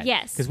get read.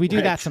 Yes. Because we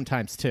do that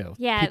sometimes too.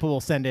 Yeah. People will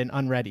send in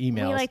unread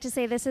emails. We like to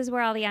say this is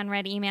where all the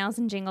unread emails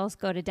and jingles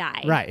go to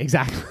die. Right,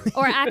 exactly.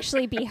 Or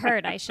actually be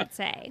heard, I should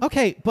say.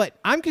 Okay, but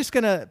I'm just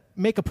going to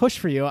make a push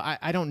for you.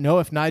 I don't know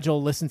if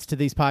Nigel listens to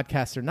these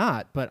podcasts or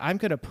not, but I'm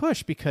going to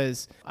push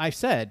because I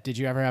said, did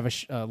you ever have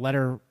a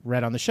letter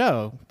read on the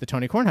show, the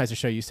Tony Kornheiser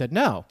show? You said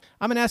no.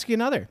 I'm going to ask you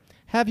another.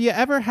 Have you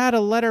ever had a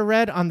letter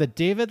read on the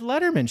David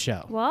Letterman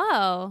show?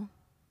 Whoa.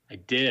 I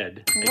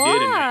did. I Whoa.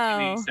 did in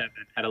 1987.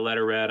 Had a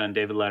letter read on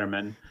David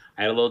Letterman.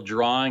 I had a little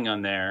drawing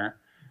on there.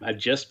 I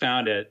just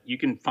found it. You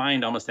can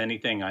find almost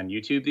anything on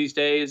YouTube these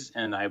days,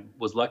 and I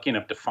was lucky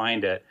enough to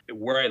find it.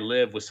 Where I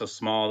live was so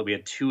small that we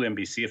had 2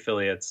 NBC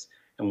affiliates,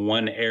 and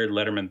one aired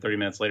Letterman 30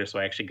 minutes later, so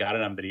I actually got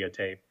it on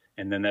videotape.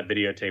 And then that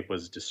videotape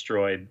was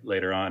destroyed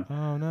later on.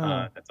 Oh,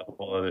 no. That's a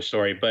whole other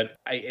story. But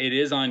it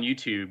is on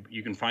YouTube.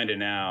 You can find it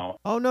now.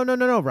 Oh,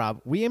 no,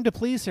 Rob. We aim to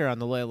please here on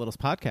the Loyal Littles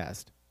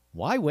Podcast.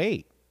 Why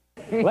wait?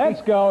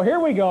 Let's go. Here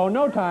we go.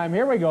 No time.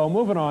 Here we go.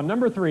 Moving on.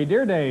 Number 3.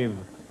 Dear Dave,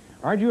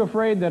 aren't you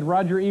afraid that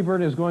Roger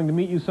Ebert is going to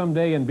meet you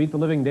someday and beat the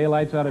living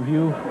daylights out of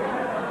you?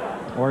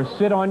 Or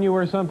sit on you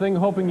or something,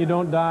 hoping you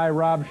don't die?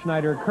 Rob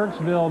Schneider,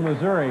 Kirksville,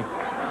 Missouri.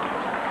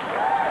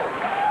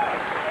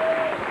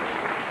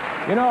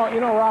 You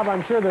know, Rob,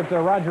 I'm sure that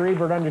Roger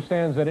Ebert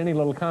understands that any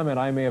little comment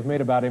I may have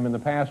made about him in the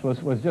past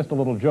was just a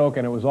little joke,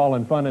 and it was all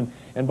in fun.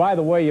 And by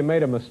the way, you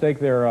made a mistake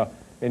there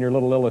in your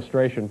little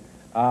illustration.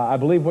 I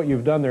believe what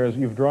you've done there is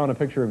you've drawn a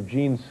picture of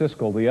Gene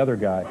Siskel, the other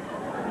guy.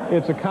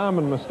 It's a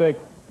common mistake.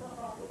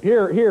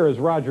 Here is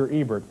Roger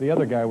Ebert. The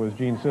other guy was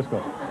Gene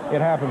Siskel.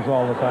 It happens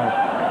all the time.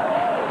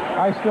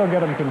 I still get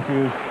them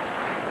confused.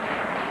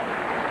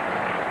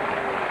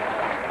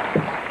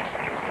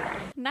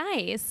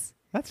 Nice.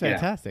 That's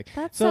fantastic.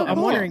 Yeah. That's so so I'm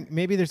cool. wondering,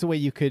 maybe there's a way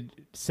you could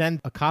send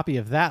a copy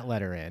of that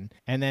letter in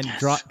and then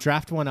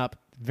draft one up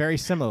very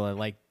similar,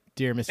 like,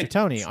 Dear Mr.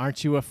 Tony,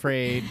 aren't you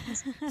afraid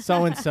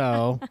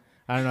so-and-so...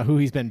 I don't know who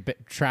he's been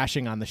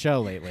trashing on the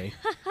show lately.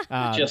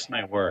 Just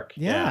my work.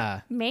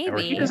 Yeah.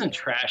 Maybe. He doesn't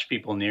trash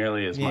people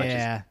nearly as much.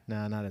 Yeah,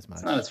 no, not as much.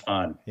 It's not as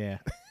fun. Yeah.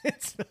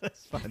 It's not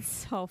as fun.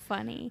 So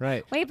funny.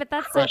 Right. Wait, but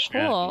that's Crush so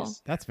cool.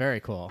 Matthews. That's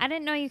very cool. I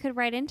didn't know you could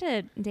write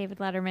into David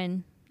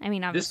Letterman. I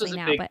mean, obviously this was a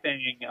now, big but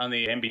thing on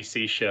the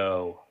NBC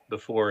show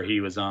before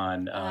he was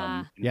on.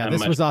 Yeah, I'm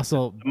this was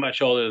also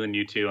much older than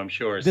you two, I'm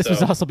sure. This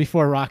was also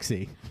before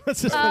Roxy. Oh, I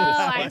see.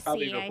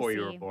 Probably before I you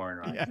see. were born,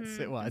 right? Yes,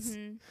 it was.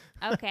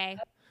 Okay.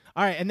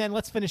 All right, and then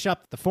let's finish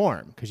up the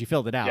form because you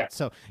filled it out. Yeah.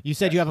 So you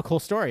said you have a cool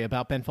story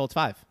about Ben Folds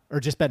 5,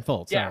 or just Ben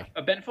Folds. Yeah,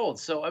 Sorry. Ben Folds.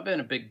 So I've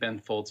been a big Ben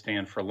Folds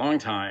fan for a long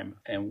time,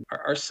 and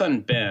our son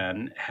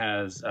Ben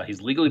has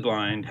he's legally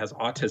blind, has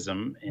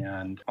autism,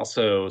 and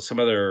also some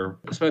other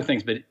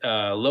things, but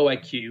low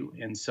IQ,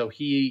 and so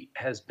he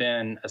has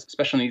been a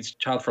special needs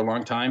child for a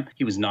long time.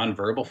 He was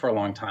nonverbal for a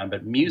long time,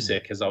 but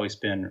music has always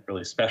been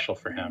really special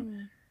for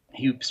him.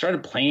 He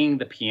started playing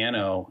the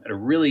piano at a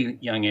really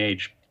young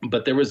age.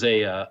 But there was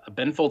a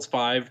Ben Folds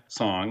 5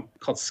 song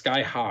called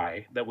Sky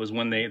High that was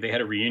when they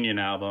had a reunion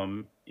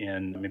album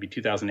in maybe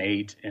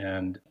 2008.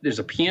 And there's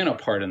a piano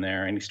part in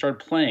there, and he started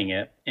playing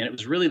it. And it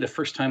was really the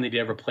first time that he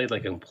ever played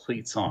like a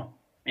complete song.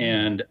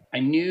 And I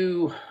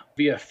knew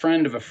via a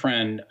friend of a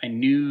friend, I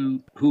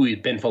knew who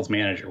Ben Folds'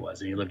 manager was,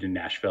 and he lived in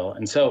Nashville.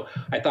 And so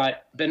I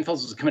thought Ben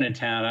Folds was coming to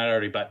town. I'd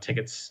already bought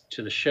tickets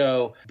to the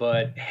show,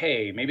 but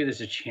hey, maybe there's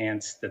a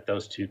chance that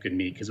those two could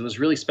meet, because it was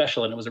really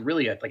special, and it was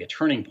really like a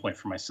turning point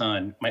for my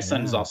son. My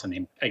son is also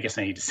named, I guess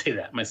I need to say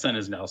that, my son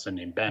is also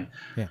named Ben.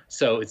 Yeah.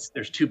 So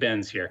there's two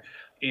Bens here.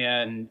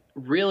 And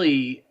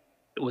really,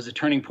 it was a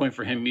turning point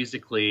for him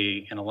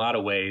musically in a lot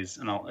of ways,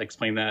 and I'll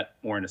explain that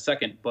more in a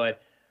second.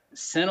 But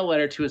sent a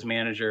letter to his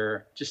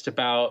manager just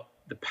about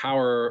the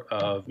power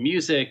of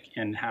music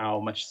and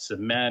how much it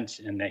meant,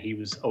 and that he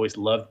was always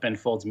loved Ben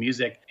Folds'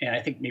 music. And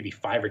I think maybe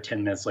 5 or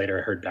 10 minutes later,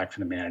 I heard back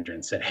from the manager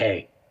and said,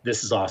 hey,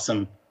 this is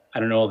awesome.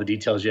 I don't know all the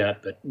details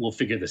yet, but we'll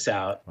figure this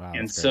out. Wow,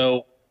 and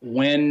so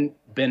when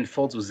Ben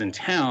Folds was in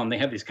town, they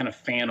have these kind of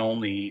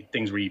fan-only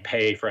things where you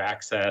pay for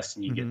access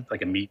and you get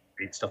like a meet and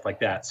greet, stuff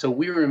like that. So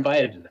we were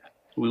invited to that.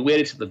 We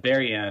waited to the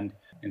very end.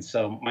 And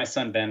so my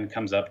son, Ben,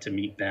 comes up to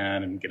meet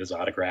Ben and get his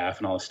autograph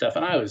and all this stuff.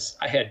 And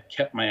I had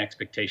kept my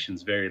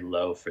expectations very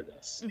low for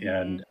this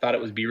and thought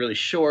it would be really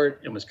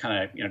short, and was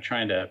kind of,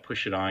 trying to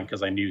push it on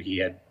because I knew he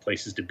had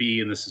places to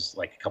be. And this is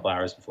like a couple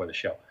hours before the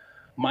show.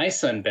 My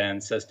son, Ben,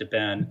 says to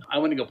Ben, I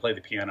want to go play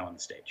the piano on the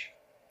stage.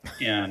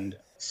 And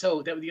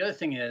so the other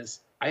thing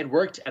is, I had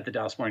worked at the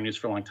Dallas Morning News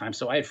for a long time.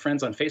 So I had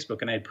friends on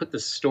Facebook, and I had put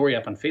this story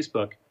up on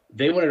Facebook.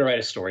 They wanted to write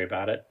a story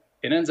about it.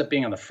 It ends up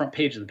being on the front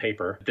page of the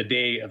paper the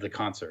day of the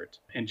concert.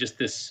 And just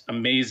this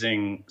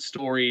amazing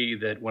story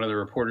that one of the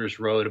reporters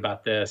wrote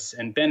about this.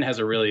 And Ben has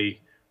a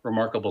really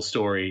remarkable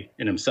story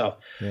in himself,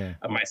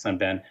 my son,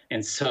 Ben.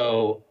 And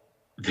so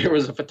there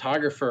was a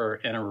photographer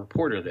and a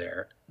reporter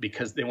there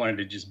because they wanted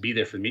to just be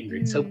there for the meet and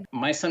greet. So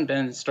my son,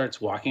 Ben, starts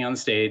walking on the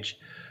stage,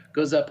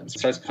 goes up and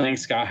starts playing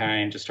Sky High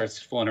and just starts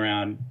fooling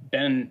around.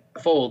 Ben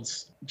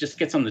Folds just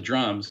gets on the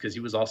drums because he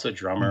was also a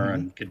drummer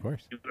and could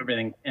do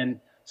everything. And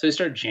so they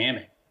started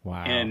jamming.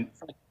 Wow. And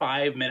for like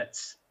 5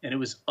 minutes, and it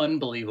was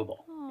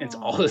unbelievable. Aww. And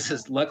so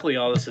luckily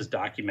all this is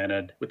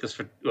documented with this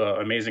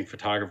amazing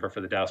photographer for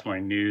the Dallas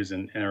Morning News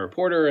and a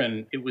reporter.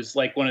 And it was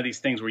like one of these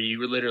things where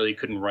you literally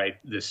couldn't write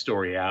this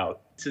story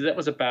out. So that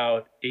was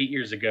about 8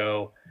 years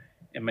ago.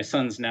 And my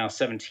son's now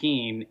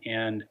 17,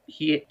 and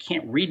he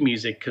can't read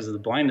music because of the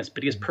blindness,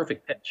 but he has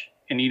perfect pitch.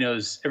 And he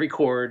knows every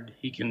chord.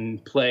 He can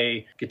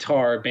play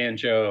guitar,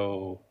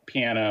 banjo,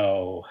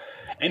 piano,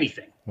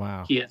 anything.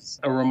 Wow. He has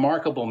a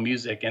remarkable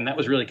music, and that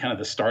was really kind of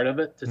the start of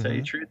it, to tell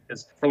you the truth,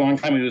 because for a long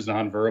time he was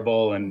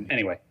nonverbal. And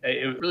anyway,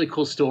 it was a really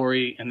cool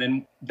story. And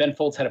then Ben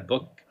Folds had a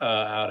book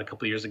out a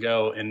couple of years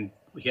ago, and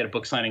he had a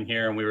book signing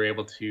here, and we were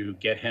able to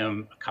get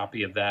him a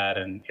copy of that,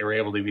 and they were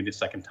able to meet the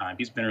second time.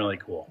 He's been really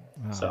cool.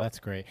 Oh, so that's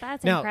great.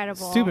 That's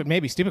incredible.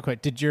 Stupid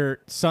quick. Did your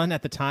son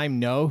at the time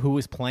know who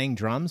was playing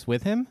drums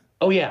with him?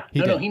 Oh, yeah.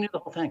 No, he knew the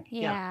whole thing.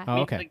 Yeah. Oh,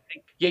 okay.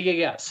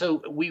 Yeah.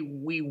 So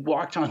we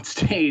walked on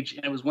stage,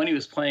 and it was when he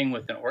was playing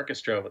with an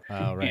orchestra.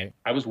 Oh, right.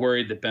 I was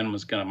worried that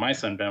my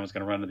son Ben was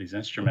going to run to these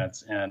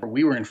instruments, and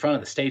we were in front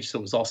of the stage, so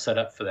it was all set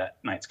up for that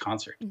night's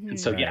concert. And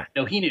so,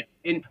 he knew.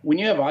 And when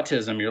you have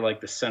autism, you're like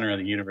the center of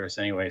the universe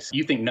anyway. So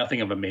you think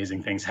nothing of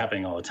amazing things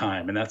happening all the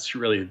time, and that's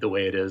really the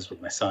way it is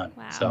with my son.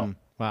 Wow. So.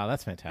 Wow,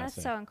 that's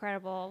fantastic. That's so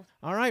incredible.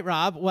 All right,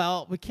 Rob.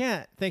 Well, we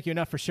can't thank you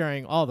enough for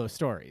sharing all those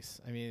stories.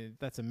 I mean,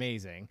 that's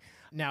amazing.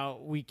 Now,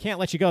 we can't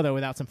let you go, though,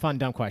 without some fun,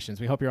 dumb questions.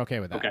 We hope you're okay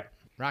with that. Okay.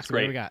 Roxy, what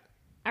do we got?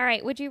 All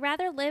right. Would you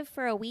rather live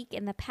for a week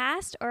in the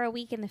past or a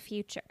week in the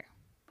future?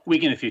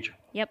 Week in the future.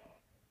 Yep.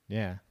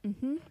 Yeah.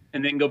 Mm-hmm.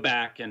 And then go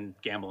back and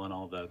gamble and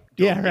all the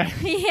Back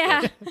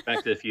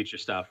to the Future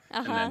stuff,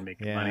 and then make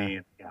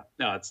money. Yeah.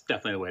 No, it's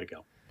definitely the way to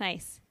go.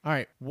 Nice. All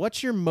right.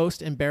 What's your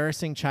most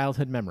embarrassing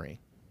childhood memory?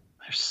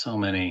 There's so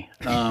many.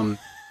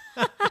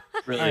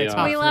 Really,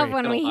 we love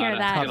when we hear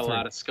that. I got a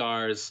lot of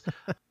scars.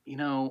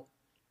 Not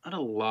a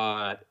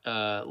lot.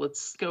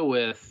 Let's go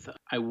with,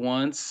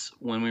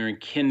 when we were in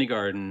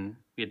kindergarten,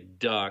 we had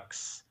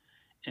ducks.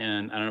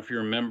 And I don't know if you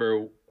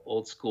remember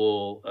old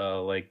school,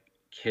 like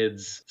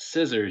kids'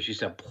 scissors used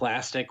to have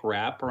plastic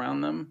wrap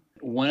around them.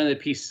 One of the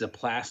pieces of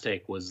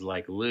plastic was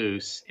like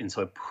loose. And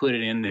so I put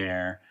it in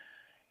there.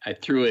 I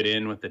threw it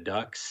in with the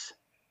ducks.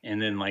 And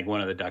then, like,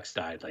 one of the ducks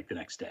died, like, the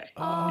next day.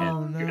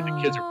 And the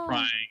kids are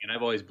crying, and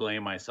I've always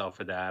blamed myself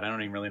for that. I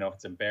don't even really know if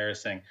it's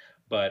embarrassing,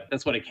 but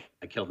that's what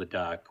I killed the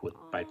duck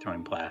by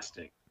throwing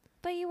plastic.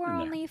 But you were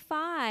only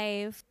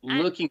 5.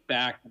 Looking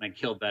back, when I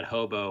killed that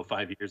hobo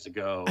 5 years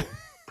ago,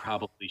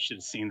 probably should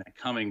have seen that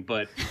coming,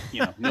 but,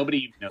 nobody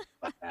even knows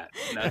about that.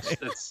 And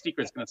that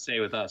secret's going to stay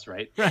with us,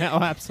 right? Right.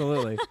 Oh,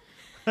 absolutely.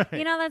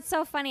 That's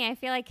so funny. I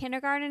feel like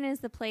kindergarten is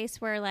the place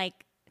where, like,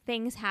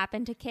 things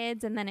happen to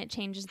kids and then it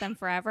changes them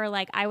forever.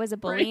 Like, I was a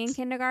bully in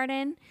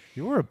kindergarten.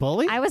 You were a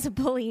bully? I was a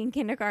bully in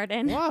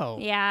kindergarten. Whoa.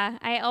 Yeah.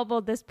 I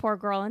elbowed this poor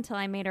girl until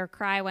I made her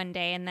cry one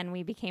day, and then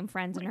we became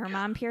friends, and her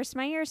mom pierced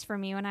my ears for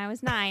me when I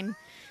was 9.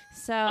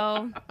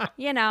 So,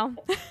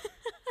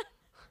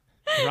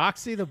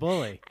 Roxy the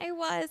bully. I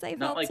was. I Not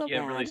felt like so you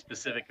have bad. really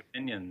specific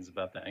opinions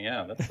about that.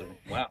 Yeah, that's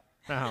wow.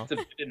 Oh. It's a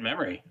vivid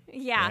memory.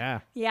 Yeah.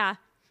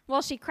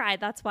 Well, she cried.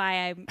 That's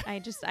why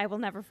I will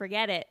never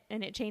forget it,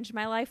 and it changed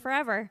my life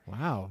forever.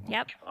 Wow.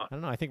 Yep. I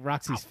don't know. I think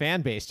Roxy's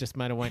fan base just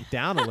might have went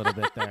down a little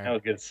bit there. I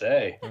was gonna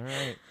say. All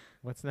right.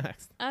 What's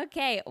next?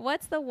 Okay.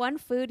 What's the one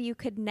food you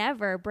could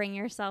never bring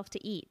yourself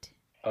to eat?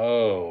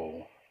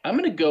 Oh, I'm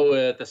going to go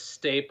with a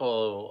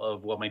staple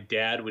of what my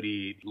dad would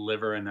eat,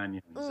 liver and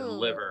onions. Ooh. And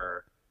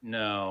liver,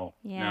 no.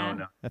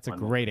 That's a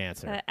great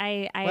answer.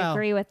 I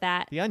agree with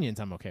that. The onions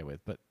I'm okay with,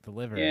 but the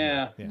liver.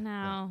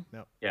 No.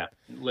 Yeah,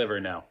 liver,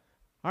 no.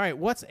 All right,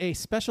 what's a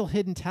special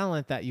hidden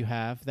talent that you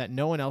have that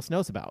no one else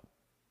knows about?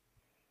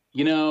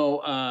 You know,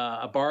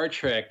 a bar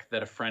trick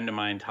that a friend of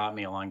mine taught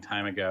me a long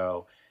time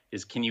ago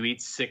is, can you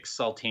eat 6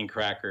 saltine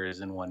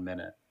crackers in 1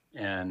 minute?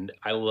 And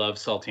I love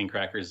saltine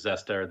crackers.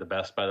 Zesta are the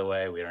best, by the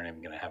way. We aren't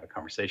even going to have a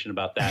conversation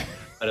about that.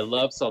 But I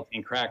love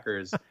saltine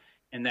crackers.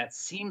 And that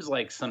seems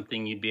like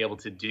something you'd be able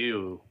to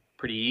do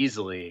pretty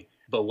easily.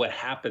 But what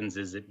happens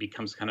is it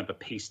becomes kind of a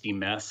pasty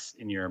mess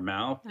in your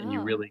mouth. And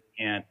you really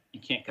can't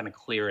kind of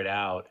clear it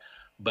out.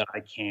 But I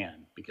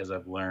can, because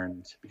I've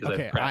learned,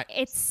 I've practiced.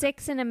 It's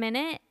 6 in a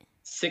minute?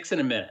 6 in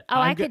a minute. Oh,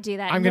 I could do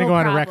that. I'm going to go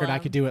on a record. I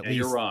could do at least.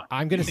 You're wrong.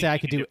 I'm going to say I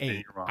could do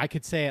 8. I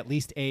could say at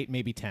least 8,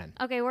 maybe 10.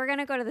 Okay, we're going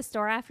to go to the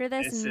store after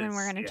this and then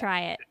we're going to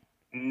try it.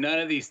 None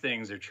of these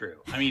things are true.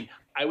 I mean,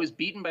 I was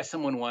beaten by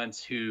someone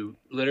once who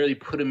literally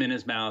put them in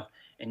his mouth,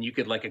 and you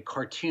could, like a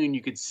cartoon,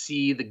 you could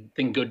see the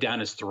thing go down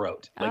his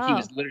throat. Like he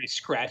was literally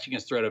scratching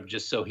his throat up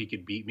just so he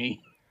could beat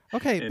me.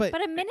 Okay, but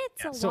a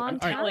minute's a long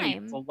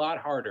time. It's a lot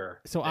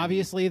harder. So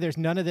obviously there's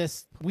none of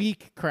this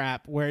weak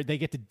crap where they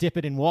get to dip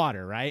it in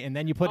water, right? And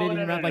then you put it in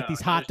your mouth like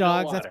these hot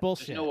dogs. That's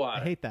bullshit. There's no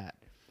water. I hate that.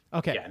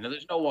 Okay. Yeah, no,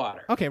 there's no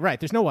water. Okay, right.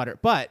 There's no water.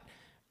 But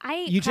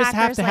you just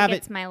have to have it.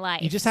 It's my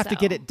life. You just have to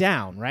get it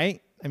down,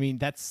 right? I mean,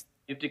 that's...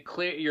 You have to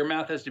clear... Your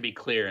mouth has to be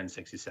clear in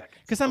 60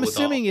 seconds. Because I'm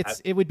assuming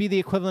it would be the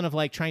equivalent of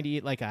like trying to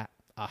eat like a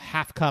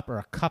half cup or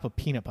a cup of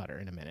peanut butter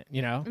in a minute,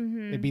 you know?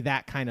 Mm-hmm. It'd be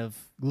that kind of...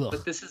 Ugh.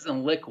 But this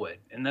isn't liquid,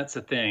 and that's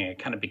the thing. It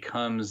kind of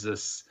becomes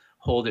this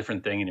whole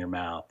different thing in your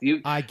mouth.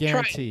 I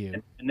guarantee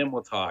you. And then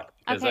we'll talk.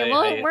 Okay,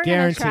 we're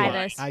going to try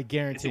this. I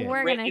guarantee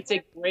it. It's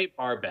a great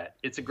bar bet.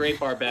 It's a great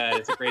bar bet.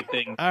 It's a great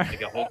thing.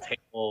 Like a whole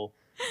table.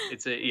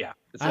 It's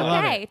I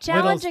love it.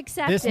 Challenge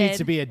accepted. This needs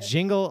to be a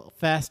Jingle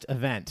Fest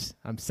event.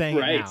 I'm saying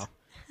it now.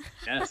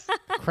 Yes.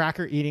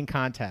 Cracker eating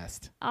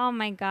contest. Oh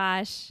my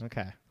gosh.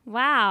 Okay.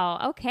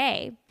 Wow.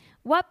 Okay.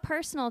 What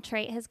personal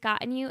trait has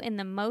gotten you in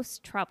the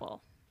most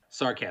trouble?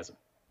 Sarcasm.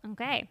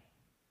 Okay.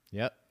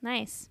 Yep.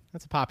 Nice.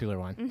 That's a popular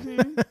one. Mm-hmm.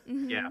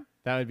 Mm-hmm. Yeah.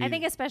 That would be. I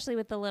think especially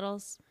with the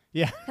littles.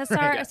 Yeah.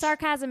 Because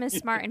sarcasm is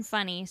smart and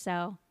funny.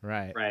 So.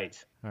 Right.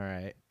 Right. All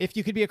right. If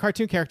you could be a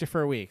cartoon character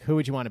for a week, who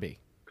would you want to be?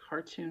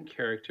 Cartoon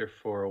character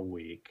for a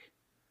week.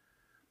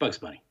 Bugs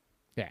Bunny.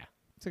 Yeah.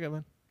 It's a good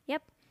one.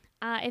 Yep.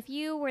 If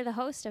you were the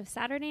host of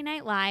Saturday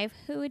Night Live,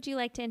 who would you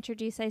like to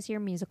introduce as your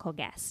musical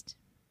guest?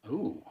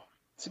 Ooh,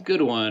 it's a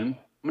good one. I'm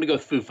going to go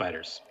with Foo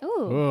Fighters.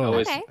 Ooh,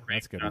 okay.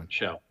 That's a good one.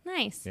 Show.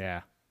 Nice.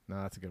 Yeah.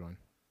 No, that's a good one.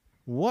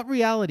 What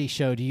reality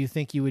show do you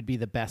think you would be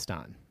the best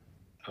on?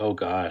 Oh,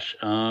 gosh.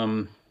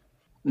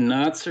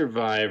 Not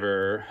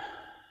Survivor.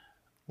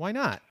 Why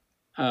not?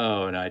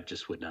 Oh, no, I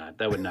just would not.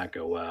 That would not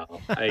go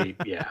well.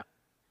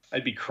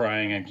 I'd be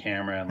crying on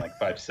camera in like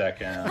 5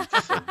 seconds.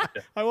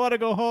 I want to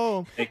go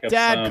home.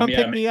 Dad, come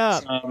pick me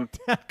up.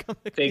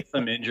 Take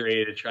some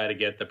injury to try to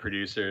get the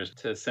producers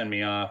to send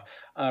me off.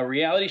 A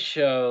reality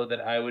show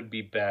that I would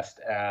be best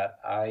at,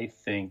 I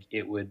think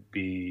it would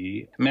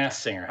be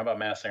Masked Singer. How about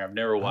Masked Singer? I've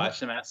never watched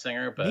The Masked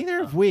Singer, but neither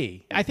have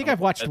we. I think I've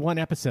watched one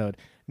episode.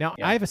 Now,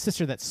 I have a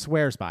sister that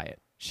swears by it.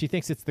 She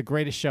thinks it's the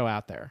greatest show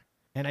out there.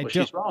 And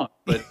she's wrong,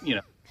 but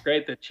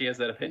great that she has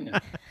that opinion.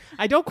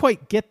 I don't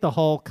quite get the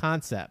whole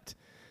concept.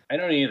 I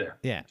don't either.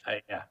 Yeah.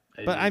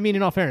 But I mean,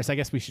 in all fairness, I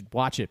guess we should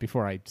watch it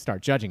before I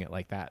start judging it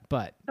like that.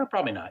 But no,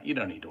 probably not. You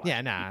don't need to watch it.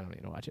 Yeah, I don't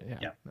need to watch it.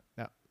 Yeah.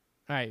 No. All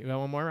right, you got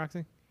one more,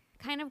 Roxy?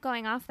 Kind of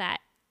going off that,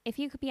 if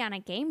you could be on a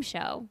game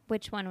show,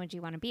 which one would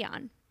you want to be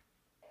on?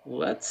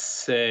 Let's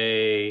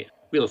say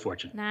Wheel of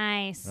Fortune.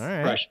 Nice. All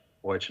right. Rush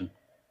Fortune.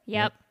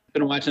 Yep.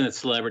 Been watching that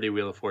Celebrity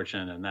Wheel of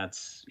Fortune, and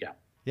that's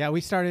Yeah,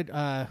 we started.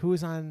 Who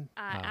was on?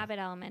 Abbott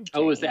Elementary.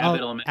 Oh, it was the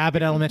Abbott Elementary.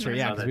 Abbott Elementary,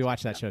 yeah, because we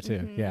watched that show too.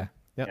 Mm-hmm. Yeah.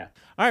 Yep. Yeah.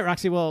 All right,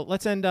 Roxy. Well,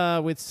 let's end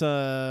with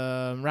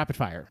some rapid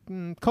fire.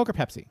 Coke or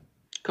Pepsi?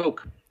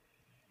 Coke.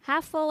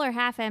 Half full or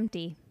half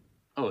empty?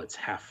 Oh, it's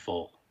half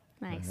full.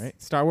 Nice. All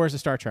right. Star Wars or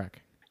Star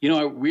Trek? I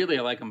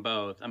like them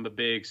both. I'm a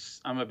big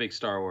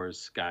Star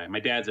Wars guy. My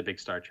dad's a big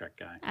Star Trek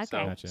guy. Okay.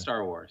 So Gotcha.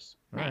 Star Wars.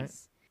 Nice. Right.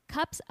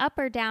 Cups up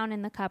or down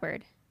in the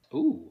cupboard?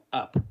 Ooh,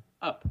 up.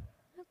 Okay.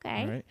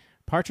 All right.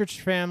 Partridge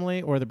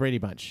Family or the Brady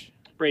Bunch?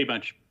 Brady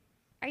Bunch.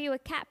 Are you a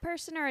cat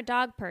person or a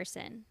dog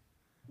person?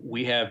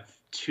 We have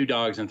 2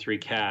 dogs and 3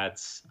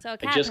 cats. So a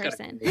cat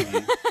person.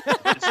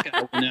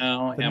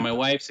 No, and my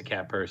wife's a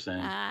cat person.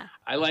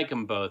 I like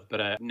them both,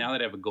 but now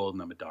that I have a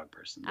golden, I'm a dog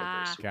person.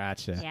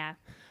 Gotcha. Yeah.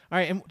 All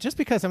right, and just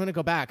because I'm going to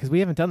go back, because we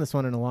haven't done this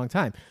one in a long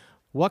time,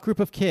 What group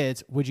of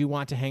kids would you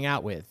want to hang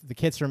out with? The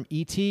kids from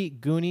E.T.,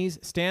 Goonies,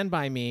 Stand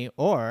By Me,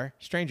 or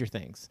Stranger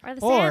Things? Or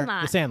The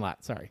Sandlot. The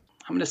Sandlot, sorry.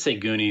 I'm going to say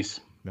Goonies.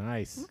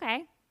 Nice.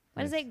 Okay.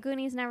 What is it?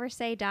 Goonies never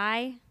say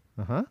die?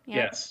 Uh-huh. Yeah.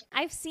 Yes.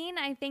 I've seen,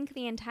 I think,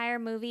 the entire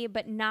movie,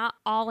 but not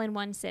all in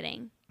one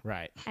sitting.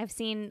 Right. I've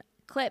seen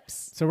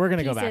clips. So we're going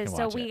to go back and watch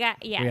so it. we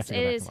got, yes, it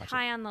is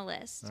high on the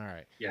list. All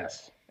right.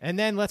 Yes. And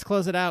then let's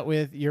close it out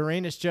with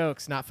Uranus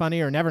jokes. Not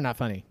funny or never not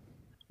funny?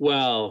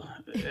 Well,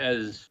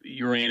 as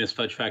Uranus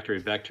Fudge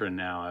Factory veteran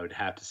now, I would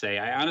have to say,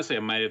 I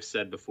might have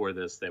said before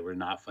this they were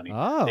not funny.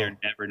 Oh. They're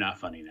never not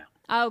funny now.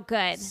 Oh,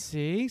 good.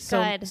 See?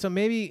 Good. So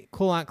maybe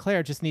cool Aunt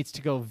Claire just needs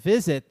to go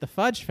visit the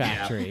Fudge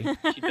Factory.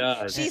 Yeah, she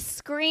does. She's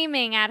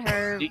screaming at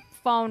her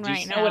phone right now.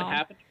 Do you know what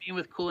happened to me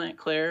with Cool Aunt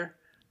Claire?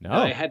 No.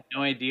 I had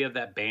no idea of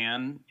that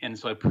ban, and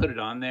so I put it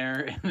on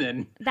there, and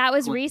then that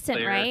was Cool recent,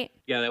 Claire, right?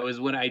 Yeah, that was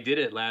when I did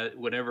it.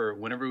 Whenever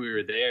we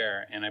were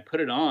there, and I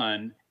put it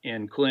on,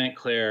 and Cool Aunt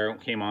Claire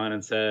came on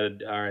and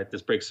said, "All right,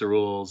 this breaks the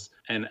rules."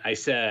 And I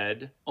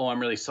said, "Oh,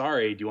 I'm really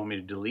sorry. Do you want me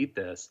to delete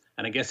this?"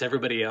 And I guess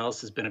everybody else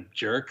has been a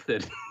jerk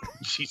that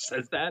she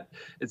says that,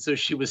 and so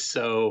she was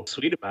so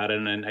sweet about it,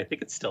 and I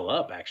think it's still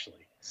up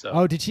actually. So.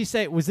 Oh, did she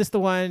say, was this the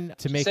one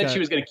to make She said she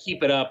was going to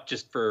keep it up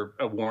just for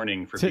a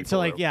warning for people. To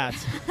like, yeah.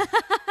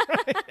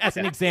 As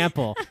an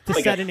example, to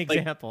set an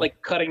example.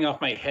 Like cutting off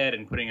my head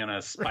and putting on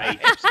a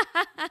spike.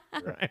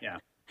 Right. Yeah.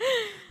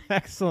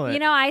 Excellent. You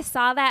know, I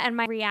saw that and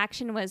my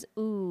reaction was,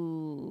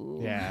 ooh.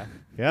 Yeah.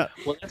 Yeah.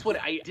 Well, that's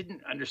what I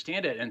didn't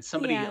understand it. And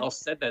somebody else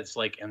said that. It's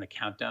like, and the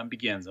countdown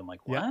begins. I'm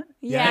like, what?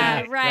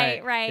 Yeah,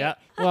 right. Yeah.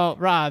 Well,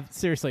 Rob,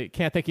 seriously,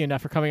 can't thank you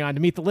enough for coming on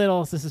to Meet the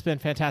Littles. This has been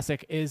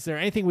fantastic. Is there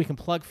anything we can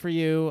plug for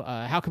you?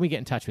 How can we get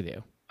in touch with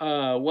you?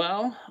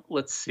 Well,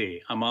 let's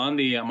see. I'm on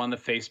the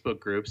Facebook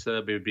group, so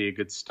that would be a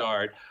good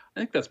start. I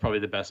think that's probably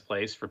the best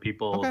place for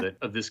people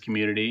of this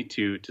community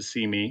to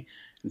see me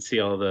and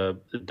see all the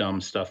dumb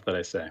stuff that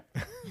I say.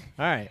 All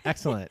right,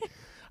 excellent.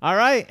 All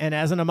right, and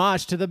as an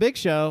homage to the big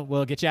show,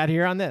 we'll get you out of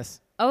here on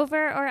this.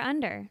 Over or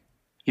under?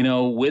 You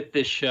know, with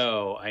this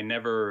show,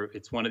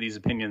 it's one of these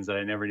opinions that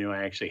I never knew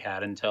I actually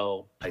had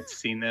until I'd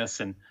seen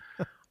this. And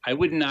I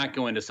would not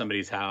go into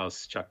somebody's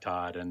house, Chuck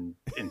Todd, and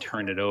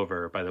turn it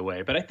over, by the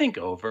way. But I think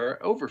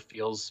over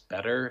feels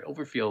better.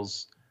 Over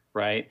feels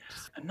right.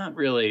 I'm not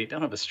really,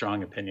 don't have a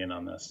strong opinion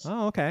on this.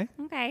 Oh, okay.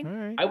 Okay. All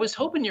right. I was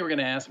hoping you were going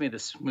to ask me the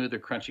smooth or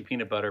crunchy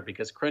peanut butter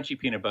because crunchy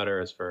peanut butter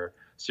is for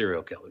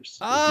serial killers.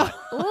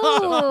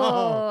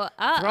 Oh,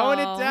 throwing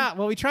it down.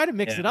 Well, we try to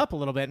mix it up a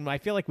little bit, and I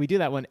feel like we do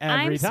that one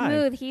every time. I'm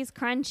smooth. He's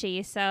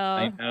crunchy, so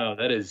I know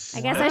that is. I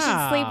guess I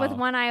should sleep with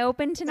one eye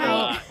open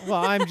tonight.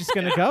 Well, I'm just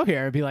gonna go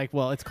here and be like,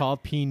 well, it's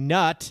called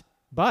peanut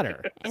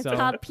butter. It's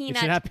called peanut. It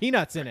should have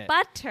peanuts in it.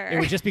 Butter. It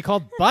would just be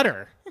called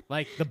butter,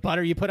 like the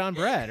butter you put on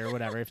bread or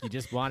whatever. If you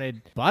just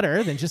wanted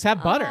butter, then just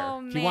have butter.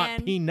 Oh, if you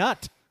want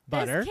peanut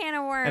butter, this can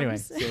of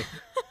worms. Anyway,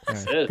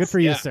 right. Good for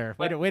you, sir.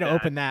 Way to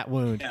open that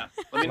wound. Yeah.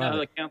 Let me know how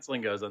the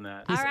counseling goes on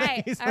that. All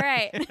right. All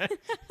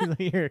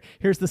right.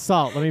 Here's the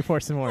salt. Let me pour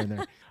some more in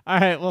there. All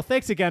right. Well,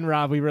 thanks again,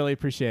 Rob. We really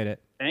appreciate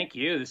it. Thank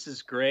you. This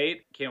is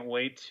great. Can't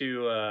wait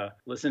to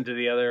listen to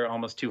the other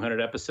almost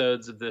 200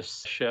 episodes of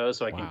this show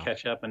so I can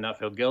catch up and not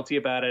feel guilty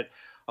about it.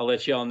 I'll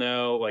let you all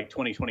know, like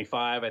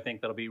 2025, I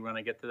think that'll be when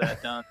I get to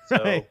that done.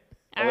 So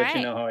I'll let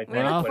you know how I do.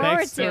 Well,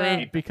 thanks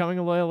for becoming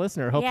a loyal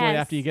listener. Hopefully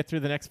after you get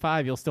through the next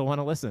 5, you'll still want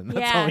to listen.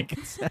 That's all we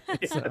can say.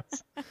 Yes. So.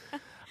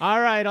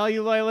 All right, all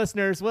you loyal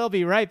listeners, we'll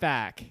be right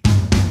back.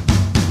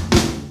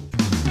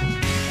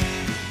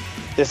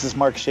 This is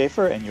Mark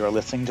Schaefer, and you're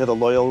listening to the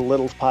Loyal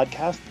Littles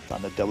podcast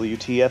on the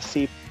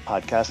WTFC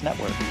Podcast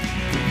Network.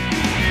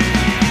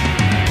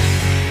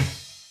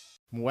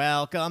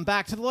 Welcome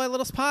back to the Loyal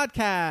Littles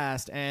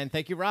podcast, and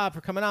thank you, Rob,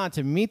 for coming on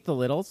to Meet the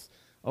Littles.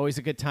 Always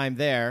a good time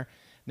there.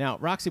 Now,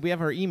 Roxy, we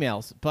have our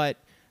emails, but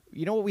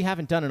you know what we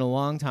haven't done in a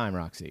long time,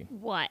 Roxy?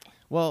 What?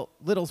 Well,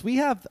 Littles, we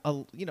have,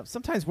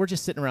 sometimes we're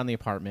just sitting around the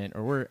apartment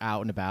or we're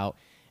out and about,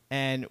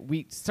 and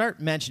we start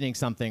mentioning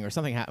something or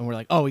something happens, and we're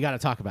like, oh, we got to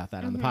talk about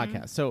that on the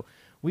podcast. So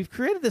we've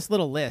created this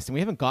little list, and we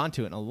haven't gone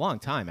to it in a long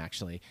time,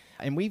 actually,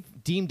 and we've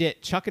deemed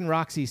it Chuck and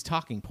Roxy's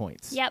talking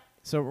points. Yep.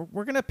 So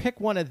we're going to pick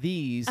one of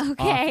these off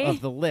of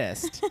the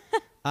list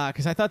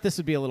because I thought this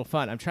would be a little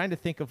fun. I'm trying to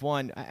think of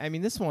one. I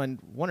mean, this one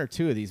or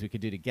two of these we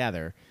could do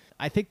together.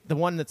 I think the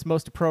one that's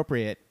most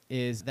appropriate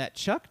is that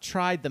Chuck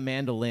tried the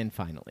mandolin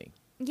finally.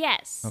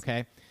 Yes.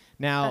 Okay.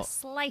 Now, a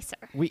slicer.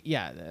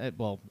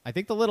 Well, I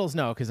think the Littles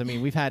know because, I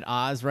mean, we've had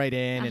Oz write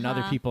in and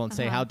other people and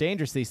say how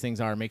dangerous these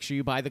things are. Make sure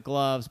you buy the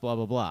gloves, blah,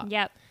 blah, blah.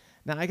 Yep.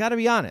 Now, I got to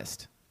be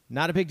honest.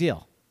 Not a big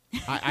deal.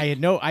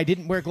 I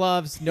didn't wear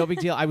gloves. No big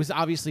deal. I was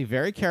obviously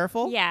very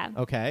careful. Yeah.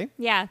 Okay.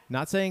 Yeah.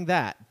 Not saying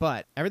that,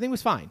 but everything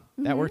was fine.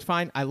 That worked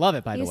fine. I love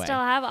it, by the way. You still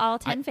have all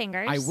 10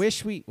 fingers. I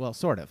wish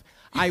sort of.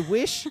 I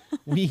wish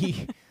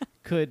we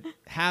could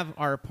have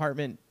our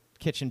apartment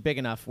kitchen big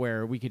enough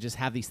where we could just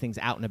have these things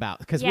out and about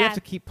because we have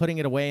to keep putting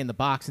it away in the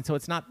box, and so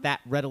it's not that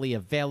readily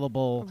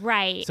available.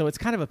 Right. So it's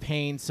kind of a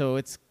pain. So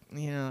it's,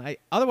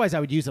 otherwise I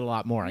would use it a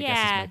lot more, I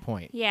guess is my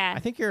point. Yeah. I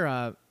think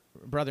your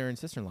brother and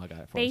sister-in-law got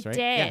it for us, right?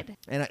 They did. Yeah.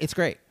 And it's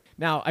great.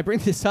 Now, I bring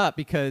this up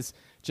because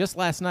just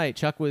last night,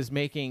 Chuck was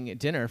making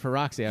dinner for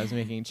Roxy. I was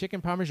making chicken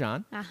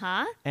parmesan.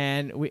 Uh-huh.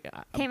 And we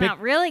came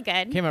out really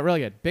good. Came out really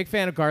good. Big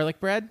fan of garlic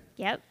bread.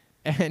 Yep.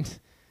 And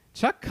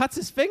Chuck cuts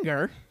his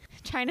finger.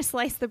 Trying to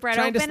slice the bread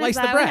open? Is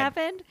that what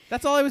happened?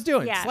 That's all I was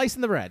doing, Yeah.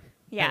 slicing the bread.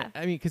 Yeah.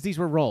 I mean, because these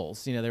were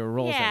rolls. You know, they were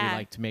rolls that we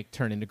like to make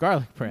turn into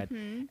garlic bread.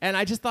 Mm-hmm. And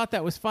I just thought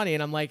that was funny.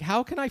 And I'm like,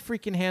 how can I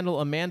freaking handle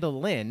Amanda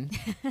Lynn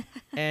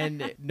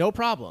and no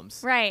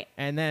problems? Right.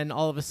 And then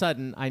all of a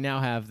sudden, I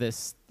now have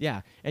this,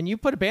 And you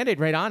put a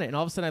Band-Aid right on it. And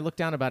all of a sudden, I looked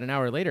down about an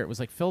hour later. It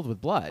was like filled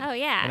with blood. Oh,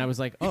 yeah. And I was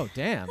like, oh,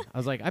 damn. I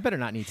was like, I better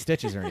not need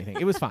stitches or anything.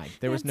 It was fine.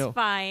 There was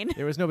fine.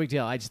 There was no big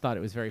deal. I just thought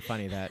it was very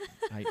funny that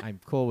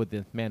I'm cool with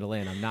the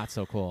mandolin. I'm not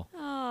so cool.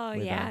 Oh,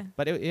 yeah.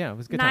 But it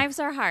was good. Knives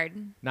are hard.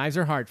 Knives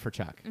are hard for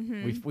Chuck.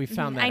 Mm-hmm. We've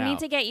found that out. I need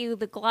to get you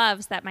the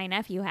gloves that my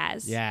nephew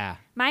has. Yeah.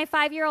 My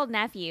 5-year-old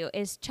nephew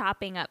is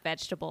chopping up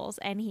vegetables,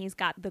 and he's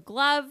got the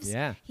gloves.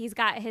 Yeah. He's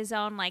got his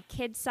own like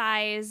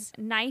kid-size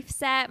knife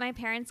set. My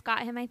parents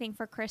got him, I think,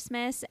 for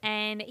Christmas,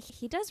 and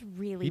he does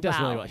really well. He does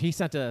really well. He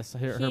sent us,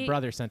 her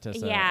brother sent us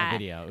a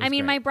video. I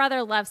mean, great. my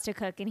brother loves to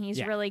cook, and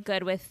he's really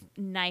good with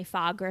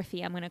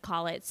knifeography, I'm going to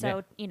call it.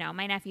 So,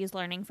 my nephew's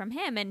learning from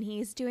him, and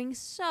he's doing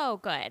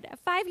so good.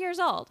 5 years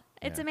old.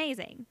 It's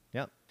amazing.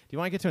 Yep. Do you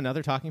want to get to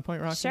another talking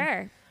point, Roxy?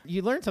 Sure.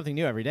 You learn something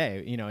new every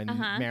day, in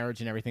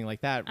marriage and everything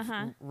like that.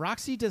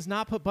 Roxy does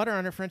not put butter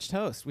on her French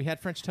toast. We had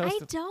French toast.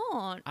 I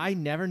don't. I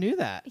never knew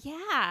that.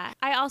 Yeah.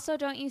 I also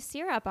don't use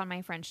syrup on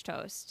my French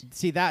toast.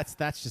 See, that's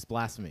just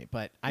blasphemy.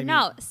 But I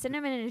No, mean,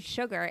 cinnamon and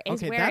sugar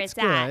is okay, where that's it's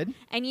at. good.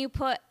 And you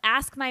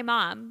ask my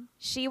mom.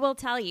 She will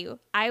tell you.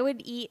 I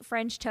would eat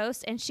French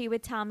toast, and she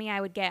would tell me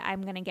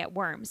I'm going to get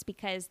worms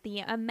because the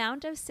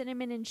amount of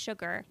cinnamon and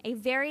sugar, a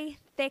very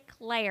thick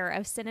layer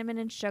of cinnamon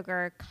and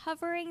sugar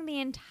covering the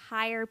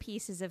entire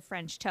pieces of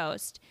French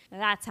toast.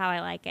 That's how I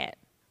like it.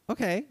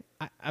 Okay.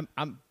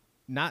 I'm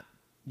not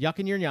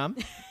yucking your yum.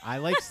 I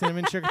like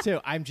cinnamon sugar too.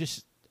 I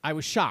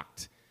was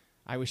shocked.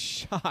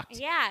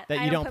 Yeah,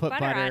 that you don't put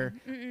butter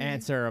on.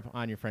 and syrup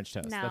on your French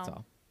toast. No.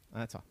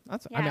 That's all.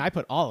 Yeah. I mean, I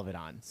put all of it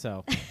on,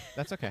 so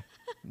that's okay.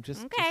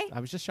 Okay. I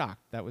was just shocked.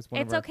 That was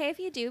one It's okay if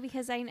you do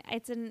because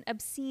it's an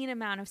obscene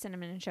amount of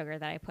cinnamon and sugar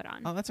that I put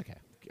on. Oh, that's okay.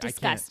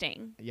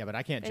 Disgusting. Yeah, but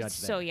I can't judge that. It's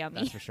so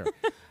yummy. That's for sure.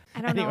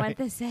 I don't know what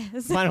this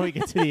is. Why don't we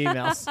get to the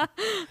emails?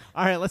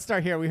 All right, let's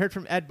start here. We heard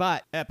from Ed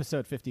Butt,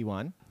 episode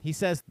 51. He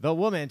says, the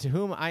woman to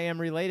whom I am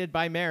related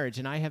by marriage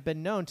and I have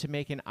been known to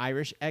make an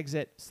Irish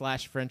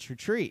exit/French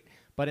retreat,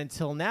 but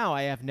until now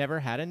I have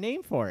never had a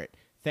name for it.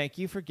 Thank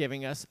you for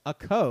giving us a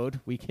code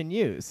we can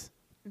use.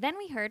 Then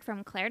we heard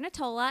from Claire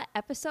Natola,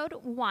 episode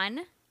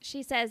 1.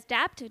 She says,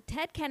 dap to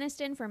Ted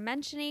Keniston for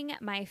mentioning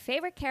my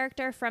favorite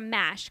character from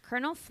MASH,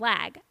 Colonel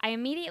Flagg. I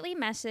immediately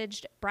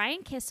messaged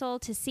Brian Kissel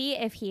to see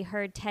if he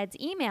heard Ted's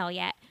email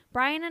yet.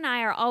 Brian and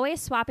I are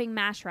always swapping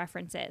MASH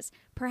references.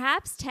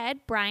 Perhaps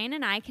Ted, Brian,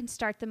 and I can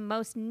start the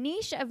most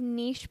niche of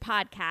niche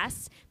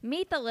podcasts,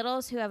 Meet the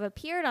Littles who have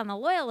appeared on the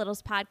Loyal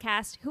Littles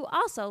podcast, who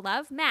also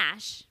love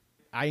MASH.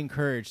 I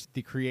encourage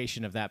the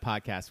creation of that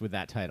podcast with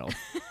that title.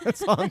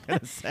 That's all I'm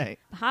going to say.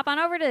 Hop on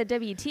over to the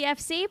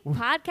WTFC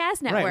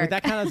Podcast Network. Right. Would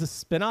that count as a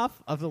spinoff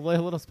of the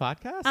Loyal Littles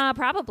podcast?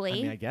 Probably. I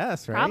mean, I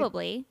guess, right?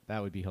 Probably.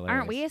 That would be hilarious.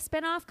 Aren't we a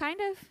spinoff, kind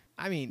of?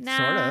 I mean, nah,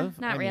 sort of.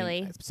 Not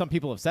really. Some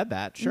people have said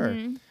that, sure.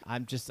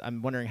 Mm-hmm.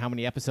 I'm wondering how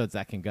many episodes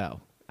that can go.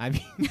 I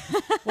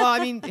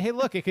mean, hey,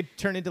 look, it could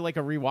turn into like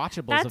a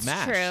rewatchables of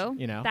MASH. That's true.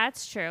 You know?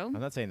 That's true. I'm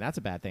not saying that's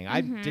a bad thing.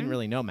 I didn't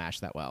really know MASH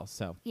that well,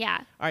 so. Yeah.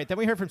 All right, then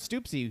we heard from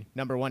Stoopsy,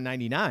 number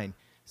 199.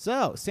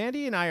 So,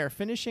 Sandy and I are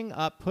finishing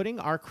up putting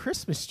our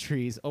Christmas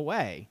trees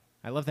away.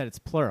 I love that it's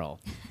plural.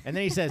 And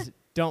then he says,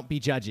 don't be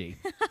judgy.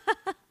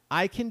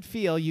 I can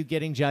feel you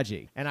getting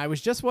judgy. And I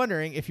was just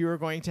wondering if you were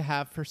going to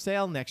have for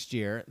sale next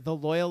year the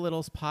Loyal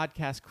Littles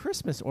podcast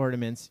Christmas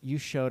ornaments you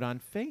showed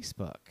on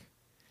Facebook.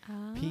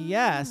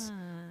 P.S.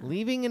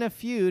 Leaving in a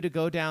few to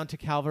go down to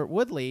Calvert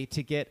Woodley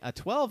to get a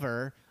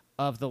 12er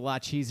of the La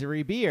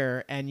Cheeserie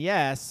beer. And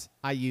yes,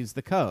 I used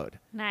the code.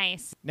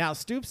 Nice. Now,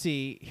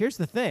 Stoopsy, here's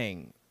the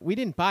thing. We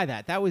didn't buy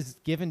that. That was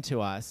given to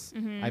us.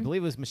 I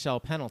believe it was Michelle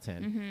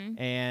Pendleton.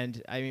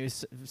 And I mean, it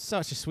was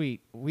such a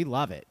sweet. We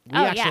love it. We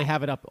actually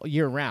have it up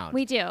year round.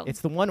 We do.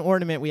 It's the one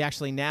ornament we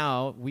actually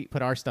we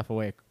put our stuff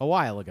away a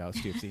while ago,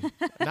 Stoopsy.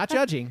 Not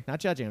judging.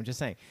 I'm just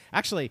saying.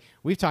 Actually,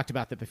 we've talked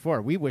about that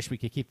before. We wish we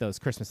could keep those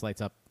Christmas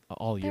lights up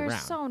all year round. They're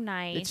so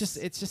nice.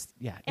 It's just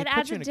yeah. It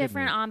adds a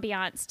different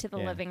ambiance to the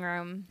living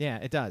room. Yeah,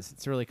 it does.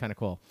 It's really kind of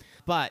cool.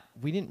 But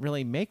we didn't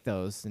really make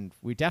those, and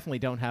we definitely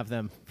don't have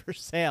them for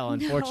sale,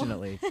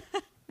 unfortunately.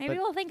 Maybe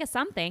we'll think of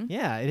something.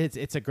 Yeah,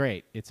 it's a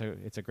great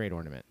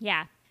ornament.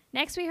 Yeah.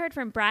 Next, we heard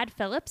from Brad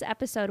Phillips,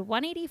 episode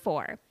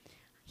 184.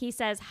 He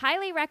says,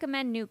 highly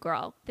recommend New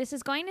Girl. This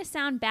is going to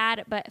sound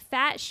bad, but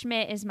Fat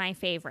Schmidt is my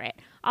favorite.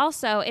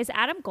 Also, is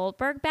Adam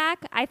Goldberg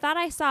back? I thought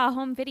I saw a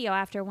home video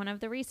after one of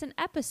the recent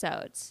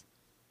episodes.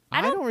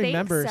 I don't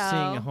remember so.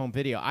 seeing a home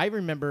video. I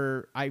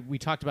remember we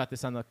talked about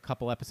this on a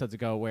couple episodes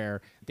ago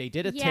where they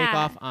did a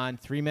takeoff on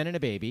 3 Men and a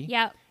Baby.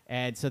 Yep.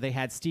 And so they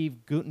had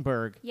Steve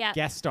Guttenberg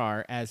guest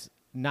star as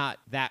not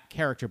that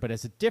character, but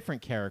as a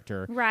different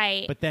character.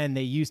 Right. But then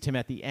they used him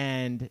at the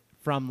end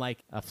from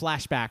like a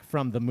flashback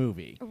from the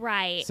movie.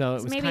 Right. So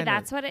it was maybe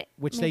that's what it.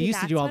 Which they used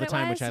to do all the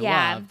time, which I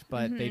loved,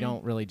 but mm-hmm. they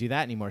don't really do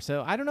that anymore.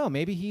 So I don't know.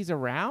 Maybe he's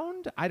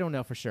around. I don't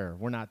know for sure.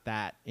 We're not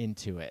that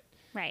into it.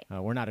 Right.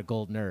 We're not a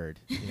gold nerd,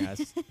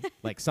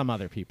 like some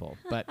other people.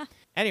 But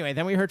anyway,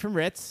 then we heard from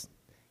Ritz.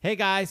 Hey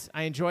guys,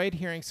 I enjoyed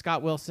hearing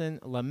Scott Wilson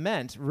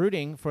lament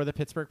rooting for the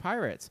Pittsburgh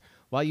Pirates.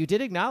 While you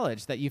did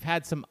acknowledge that you've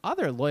had some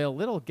other loyal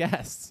little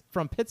guests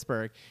from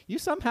Pittsburgh, you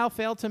somehow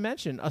failed to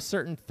mention a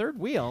certain third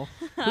wheel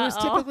who is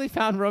typically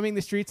found roaming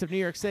the streets of New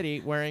York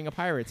City wearing a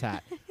Pirates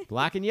hat.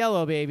 Black and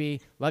yellow,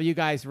 baby. Love you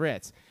guys,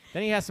 Ritz.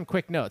 Then he has some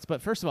quick notes.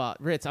 But first of all,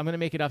 Ritz, I'm going to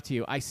make it up to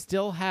you. I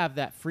still have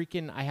that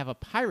I have a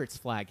Pirates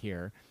flag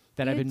here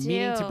that I've been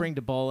meaning to bring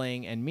to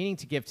bowling and meaning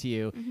to give to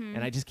you,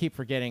 and I just keep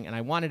forgetting, and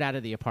I want it out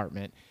of the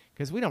apartment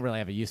because we don't really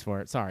have a use for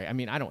it. Sorry. I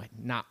mean, I don't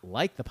not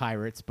like the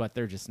Pirates, but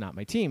they're just not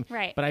my team.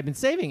 Right. But I've been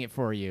saving it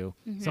for you,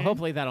 so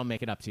hopefully that'll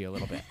make it up to you a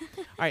little bit.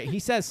 All right, he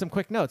says some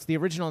quick notes. The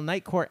original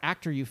Night Court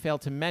actor you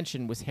failed to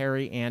mention was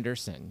Harry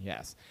Anderson,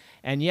 yes.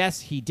 And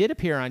yes, he did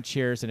appear on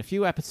Cheers in a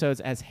few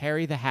episodes as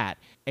Harry the Hat,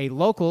 a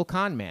local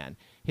con man.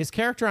 His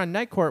character on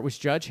Night Court was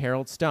Judge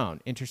Harold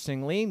Stone.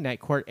 Interestingly, Night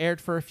Court aired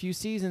for a few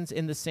seasons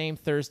in the same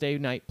Thursday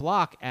night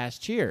block as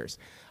Cheers.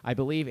 I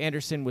believe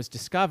Anderson was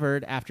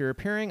discovered after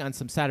appearing on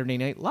some Saturday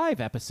Night Live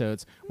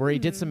episodes where he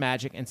did some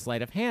magic and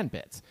sleight of hand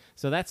bits.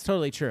 So that's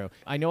totally true.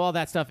 I know all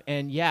that stuff.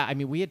 And yeah, I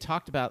mean, we had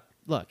talked about,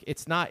 look,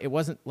 it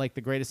wasn't like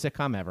the greatest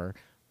sitcom ever,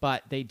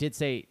 but they did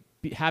say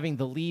having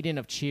the lead-in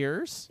of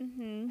Cheers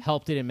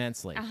helped it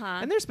immensely.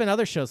 And there's been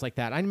other shows like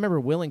that. I remember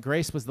Will and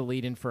Grace was the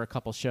lead-in for a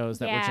couple shows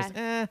that were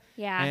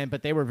just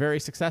but they were very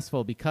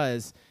successful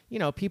because,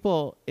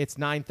 people, it's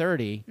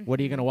 9:30. What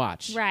are you going to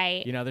watch?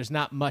 Right. There's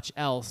not much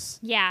else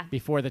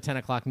before the 10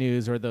 o'clock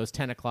news or those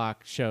 10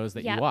 o'clock shows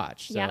that you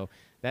watch. So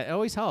that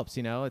always helps,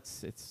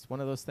 it's one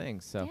of those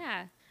things. So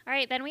yeah. All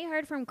right, then we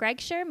heard from Greg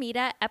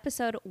Shermita,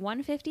 episode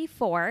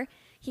 154.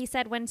 He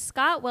said when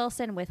Scott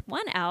Wilson with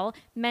 1L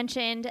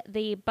mentioned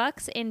the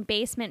Bucks in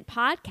Basement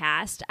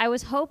podcast, I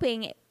was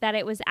hoping that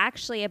it was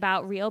actually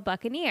about real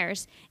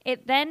Buccaneers.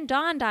 It then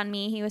dawned on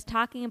me he was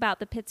talking about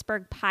the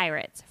Pittsburgh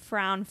Pirates,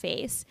 frown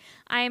face.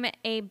 I'm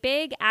a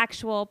big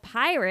actual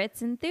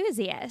Pirates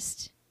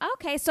enthusiast.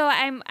 Okay, so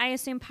I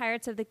assume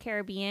Pirates of the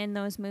Caribbean,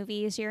 those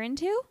movies you're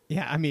into?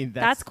 Yeah, I mean,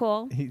 that's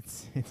cool.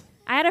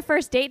 I had a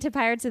first date to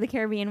Pirates of the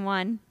Caribbean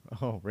 1.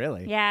 Oh,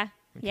 really? Yeah.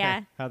 Okay.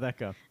 Yeah. How'd that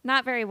go?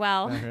 Not very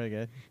well. Not really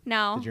good?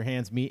 No. Did your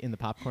hands meet in the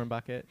popcorn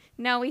bucket?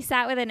 No, we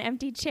sat with an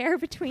empty chair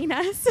between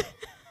us.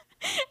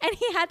 And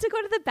he had to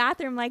go to the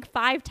bathroom like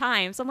 5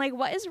 times. I'm like,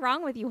 what is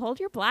wrong with you?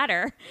 Hold your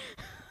bladder.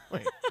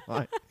 Wait,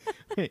 what?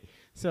 Wait,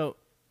 so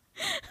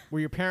were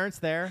your parents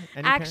there?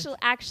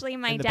 Actually,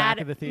 my in the dad.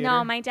 Back of the theater?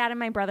 No, my dad and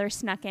my brother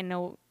snuck in.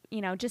 No,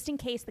 just in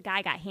case the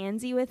guy got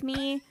handsy with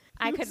me,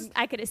 I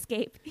could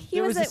escape.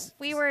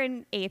 We were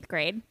in 8th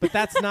grade. But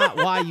that's not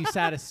why you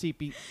sat a seat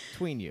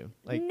between you.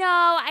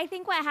 No, I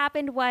think what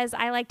happened was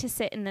I like to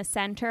sit in the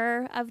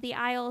center of the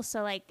aisle,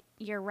 so like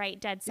you're right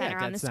dead center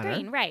on the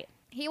screen, right?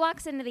 He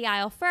walks into the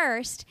aisle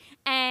first,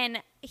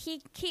 and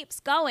he keeps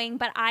going,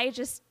 but I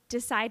just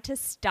decide to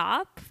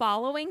stop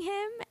following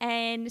him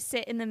and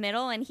sit in the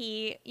middle. And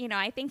he,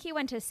 I think he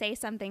went to say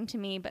something to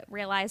me, but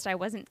realized I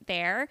wasn't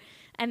there.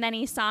 And then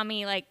he saw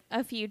me like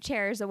a few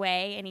chairs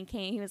away, and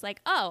he was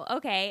like, oh,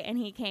 okay. And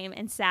he came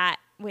and sat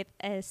with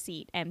a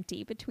seat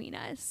empty between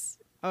us.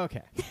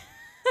 Okay.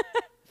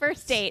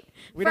 First date.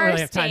 We don't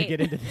really have time to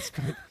get into this.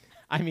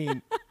 I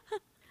mean...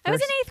 I was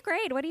in 8th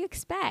grade. What do you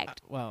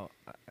expect? All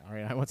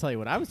right. I won't tell you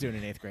what I was doing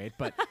in 8th grade,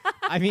 but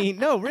I mean,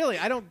 no, really,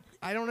 I don't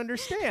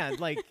understand.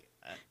 Like,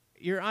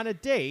 you're on a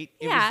date.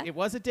 It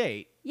was a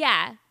date.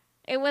 Yeah,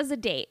 it was a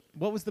date.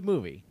 What was the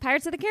movie?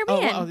 Pirates of the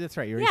Caribbean. Oh, that's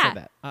right. You already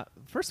said that.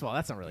 First of all,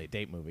 that's not really a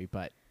date movie,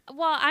 but.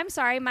 Well, I'm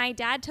sorry. My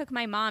dad took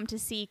my mom to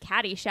see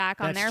Caddyshack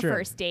on their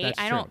first date.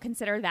 I don't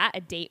consider that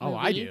a date movie. Oh,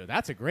 I do.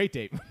 That's a great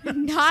date movie.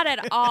 Not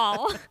at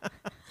all.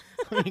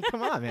 I mean,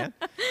 come on, man.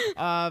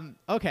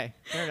 Okay,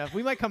 fair enough.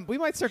 We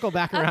might circle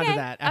back around to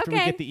that after we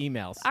get the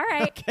emails. All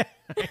right.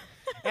 Okay.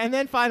 And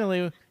then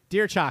finally,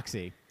 Dear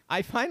Choxy,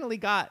 I finally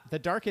got the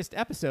darkest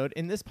episode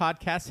in this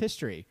podcast's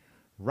history.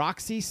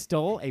 Roxy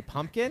stole a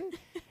pumpkin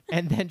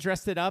and then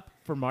dressed it up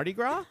for Mardi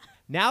Gras.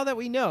 Now that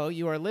we know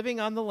you are living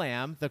on the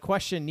lam, the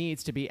question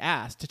needs to be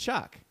asked to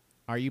Chuck.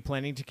 Are you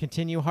planning to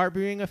continue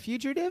harboring a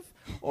fugitive?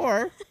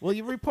 Or will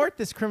you report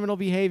this criminal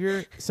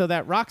behavior so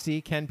that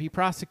Roxy can be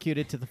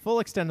prosecuted to the full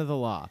extent of the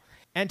law?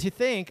 And to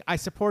think I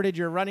supported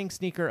your running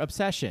sneaker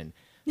obsession.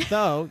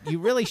 Though you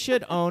really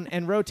should own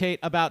and rotate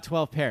about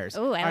 12 pairs.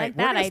 Ooh, I like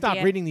that idea. We're going to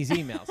stop reading these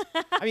emails.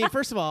 I mean,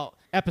 first of all,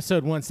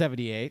 episode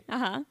 178.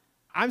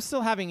 I'm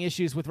still having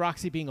issues with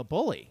Roxy being a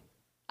bully.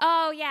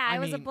 Oh, yeah, I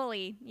was a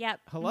bully. Yep.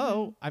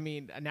 Hello? Mm-hmm. I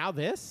mean, now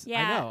this?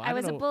 Yeah, I know. I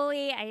was a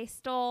bully. I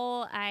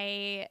stole.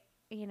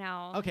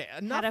 Okay,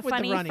 enough had a with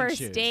funny the running first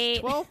shoes. date.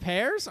 12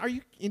 pairs? Are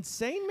you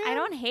insane, man? I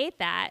don't hate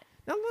that.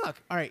 Now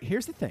look, all right,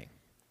 here's the thing.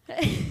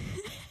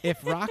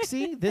 If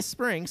Roxy this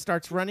spring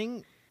starts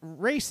running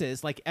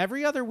races like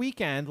every other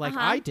weekend, like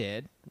I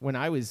did when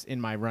I was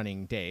in my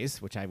running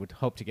days, which I would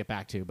hope to get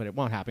back to, but it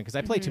won't happen because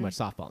I play too much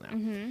softball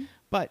now.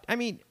 But I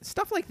mean,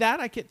 stuff like that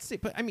I could see.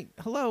 But I mean,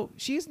 hello,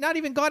 she's not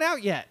even gone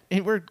out yet, and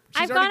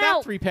she's already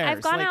got 3 pairs.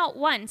 I've gone out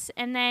once,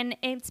 and then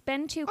it's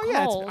been too cold.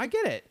 Yeah, I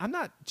get it. I'm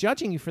not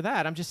judging you for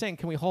that. I'm just saying,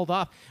 can we hold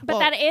off? But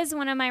that is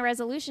one of my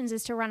resolutions,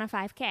 is to run a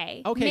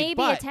 5K. Okay,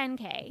 maybe a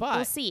 10K.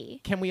 We'll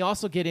see. Can we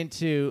also get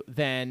into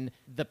then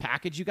the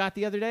package you got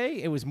the other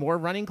day? It was more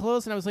running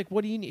clothes, and I was like,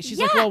 "What do you need?" She's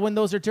like, "Well, when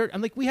those are dirty."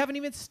 I'm like, "We haven't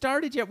even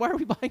started yet. Why are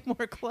we buying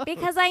more clothes?"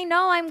 Because I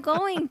know I'm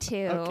going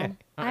to. Okay.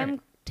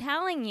 I'm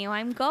telling you,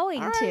 I'm going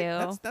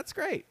to. That's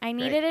great. I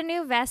needed a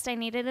new vest. I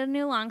needed a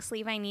new long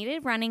sleeve. I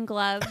needed running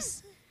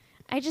gloves.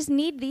 I just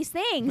need these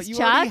things, but you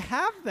Chuck. already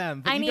have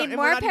them. But I need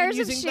more pairs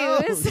of shoes.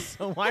 Those.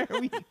 So why are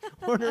we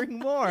ordering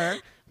more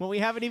when we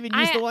haven't even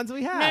used the ones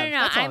we have?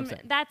 No.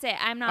 That's it.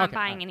 I'm not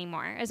buying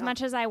anymore. As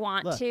much as I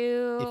want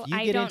to, if you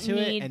I get don't into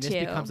need it and this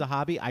becomes a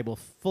hobby, I will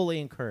fully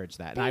encourage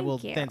that. And I will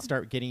then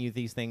start getting you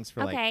these things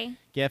for like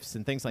gifts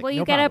and things like that. Will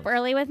you get up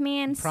early with me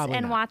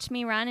and watch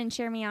me run and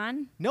cheer me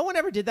on? No one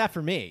ever did that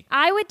for me.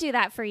 I would do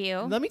that for you.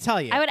 Let me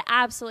tell you. I would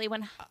absolutely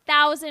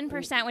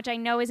 1,000%, which I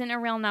know isn't a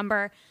real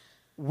number.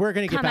 We're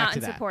going to get back to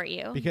that. Come out and support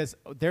you. Because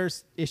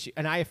there's issue,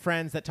 and I have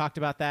friends that talked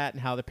about that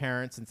and how the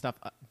parents and stuff.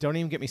 Don't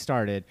even get me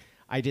started.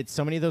 I did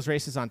so many of those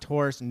races on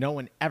tours. No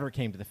one ever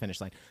came to the finish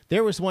line.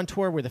 There was one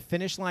tour where the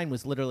finish line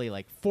was literally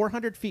like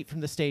 400 feet from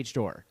the stage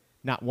door.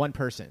 Not one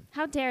person.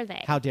 How dare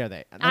they? How dare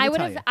they? I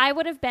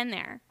would have been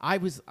there.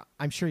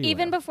 I'm sure you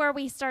even before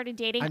we started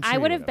dating, I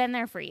would have been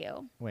there for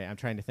you. Wait, I'm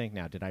trying to think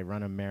now. Did I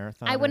run a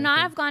marathon? I would not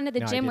have gone to the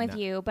gym with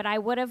you, but I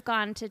would have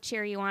gone to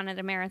cheer you on at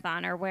a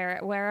marathon or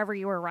wherever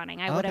you were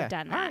running. I would have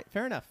done that. All right,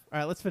 fair enough. All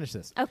right, let's finish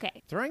this.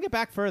 Okay. Throwing it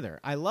back further,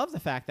 I love the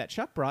fact that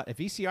Chuck brought a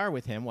VCR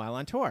with him while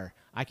on tour.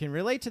 I can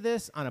relate to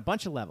this on a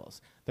bunch of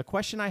levels. The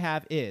question I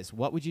have is,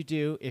 what would you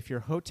do if your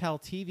hotel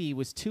TV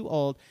was too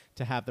old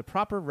to have the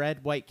proper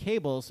red-white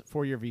cables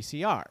for your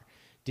VCR?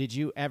 Did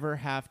you ever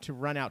have to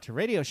run out to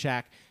Radio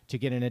Shack to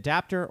get an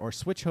adapter or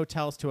switch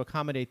hotels to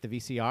accommodate the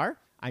VCR?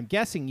 I'm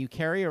guessing you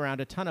carry around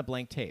a ton of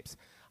blank tapes.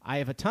 I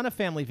have a ton of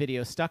family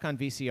videos stuck on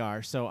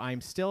VCR, so I'm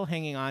still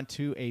hanging on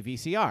to a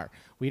VCR.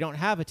 We don't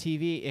have a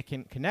TV it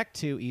can connect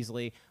to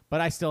easily,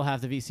 but I still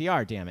have the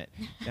VCR, damn it.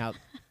 Now,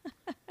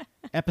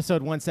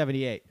 episode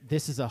 178,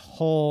 this is a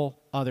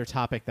whole other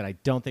topic that I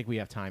don't think we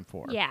have time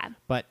for. Yeah.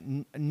 But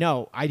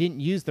no, I didn't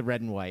use the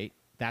red and white.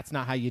 That's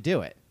not how you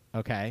do it,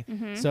 okay?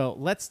 So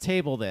let's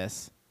table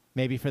this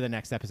maybe for the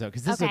next episode,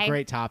 because this is a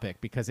great topic,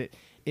 because it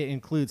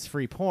includes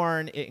free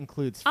porn, it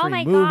includes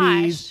free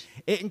movies,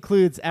 it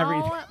includes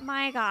everything. Oh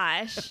my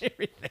gosh.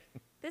 Everything.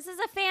 This is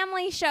a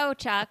family show,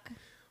 Chuck.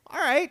 All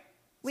right.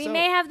 We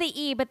may have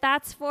the E, but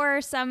that's for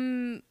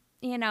some,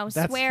 that's swearing.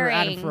 That's for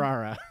Adam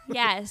Ferrara.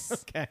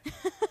 Yes. Okay.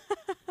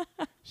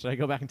 Should I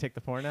go back and take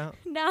the porn out?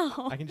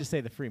 No. I can just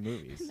say the free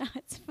movies. No,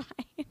 it's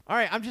fine. All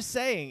right, I'm just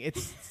saying.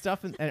 It's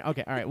stuff.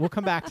 Okay, all right, we'll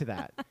come back to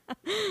that.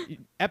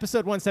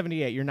 Episode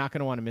 178, you're not going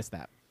to want to miss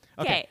that.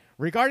 Okay.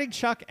 Regarding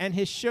Chuck and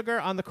his sugar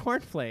on the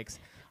cornflakes,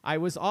 I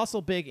was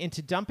also big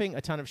into dumping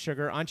a ton of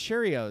sugar on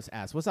Cheerios,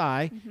 as was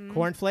I,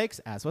 cornflakes,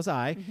 as was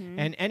I,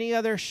 and any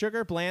other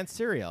sugar bland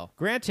cereal.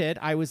 Granted,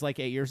 I was like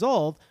 8 years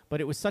old, but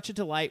it was such a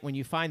delight when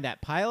you find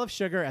that pile of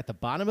sugar at the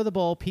bottom of the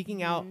bowl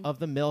peeking out of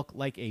the milk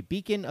like a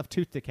beacon of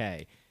tooth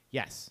decay.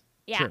 Yes.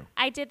 Yeah, true.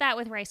 I did that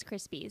with Rice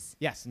Krispies.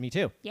 Yes, me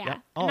too. Yeah,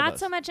 yep, not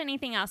so much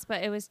anything else,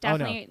 but it was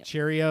definitely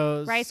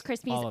Cheerios, Rice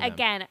Krispies.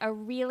 Again, a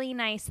really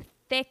nice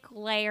thick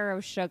layer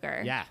of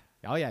sugar. Yeah.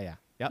 Oh yeah.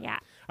 Yep. Yeah.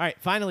 All right.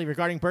 Finally,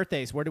 regarding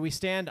birthdays, where do we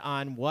stand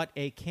on what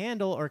a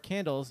candle or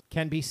candles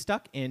can be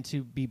stuck in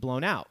to be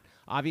blown out?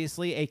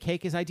 Obviously, a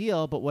cake is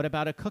ideal, but what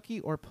about a cookie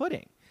or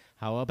pudding?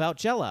 How about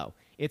Jell-O?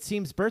 It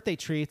seems birthday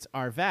treats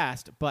are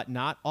vast, but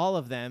not all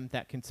of them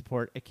that can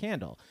support a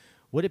candle.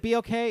 Would it be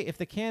okay if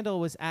the candle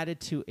was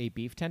added to a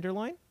beef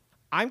tenderloin?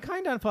 I'm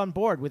kind of on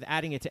board with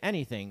adding it to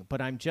anything,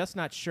 but I'm just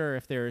not sure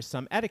if there is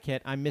some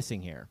etiquette I'm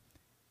missing here.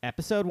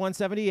 Episode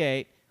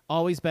 178,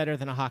 always better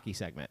than a hockey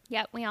segment.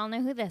 Yep, we all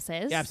know who this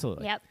is. Yeah,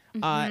 absolutely. Yep.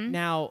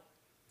 Now,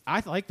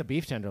 I like the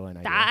beef tenderloin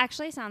idea. That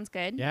actually sounds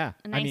good. Yeah.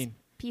 A nice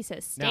piece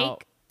of steak. Now,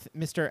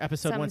 Mr.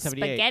 Episode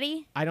 178.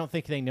 Spaghetti. I don't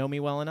think they know me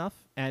well enough.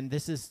 And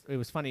it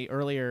was funny,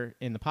 earlier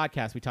in the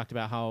podcast, we talked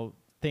about how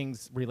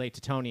things relate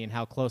to Tony and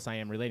how close I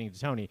am relating to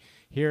Tony.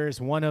 Here's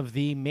one of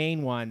the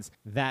main ones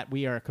that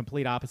we are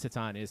complete opposites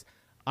on is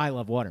I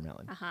love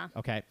watermelon.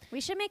 Okay.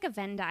 We should make a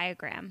Venn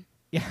diagram.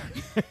 Yeah.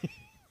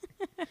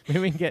 Maybe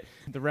we can get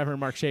the Reverend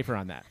Mark Schaefer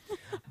on that.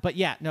 But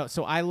yeah, no,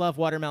 so I love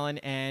watermelon,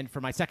 and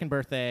for my second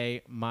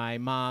birthday, my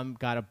mom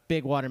got a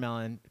big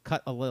watermelon,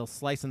 cut a little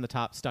slice in the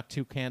top, stuck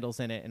 2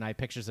 candles in it, and I have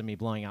pictures of me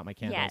blowing out my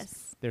candles.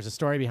 Yes. There's a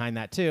story behind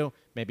that too,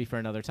 maybe for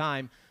another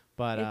time.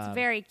 But it's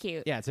very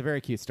cute. Yeah, it's a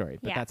very cute story,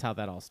 but that's how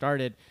that all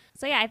started.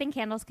 So yeah, I think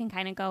candles can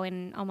kind of go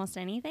in almost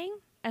anything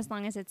as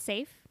long as it's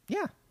safe.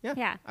 Yeah.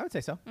 I would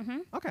say so.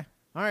 Okay.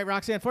 All right,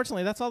 Roxy,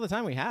 unfortunately, that's all the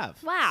time we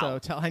have. Wow.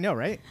 So I know,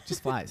 right?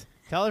 Just flies.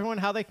 Tell everyone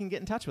how they can get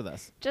in touch with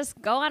us.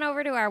 Just go on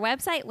over to our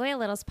website,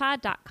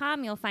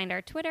 loyallittlespod.com. You'll find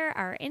our Twitter,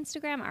 our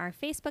Instagram, our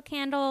Facebook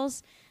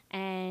handles,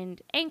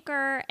 and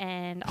Anchor,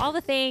 and all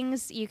the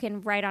things. You can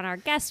write on our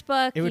guest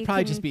book. It would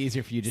probably just be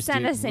easier for you to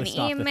send us an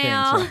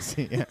email.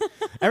 Yeah.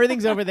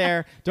 Everything's over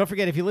there. Don't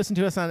forget, if you listen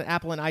to us on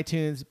Apple and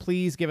iTunes,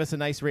 please give us a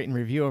nice rate and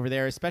review over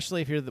there,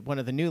 especially if you're one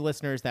of the new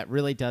listeners. That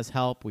really does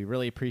help. We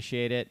really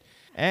appreciate it.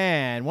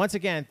 And once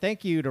again,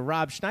 thank you to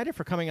Rob Schneider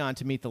for coming on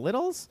to Meet the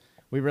Littles.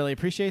 We really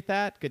appreciate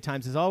that. Good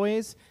times as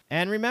always.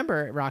 And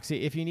remember,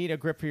 Roxy, if you need a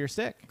grip for your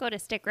stick, go to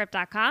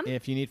stickgrip.com.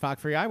 If you need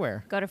frog-free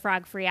eyewear, go to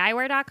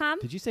frogfreeeyewear.com.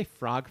 Did you say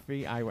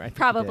frog-free eyewear?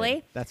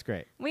 Probably. That's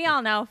great. We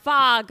all know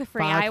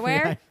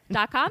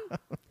fogfreeeyewear.com.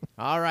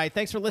 All right.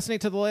 Thanks for listening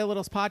to the Loyal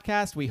Littles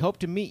podcast. We hope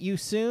to meet you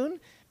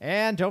soon.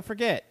 And don't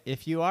forget,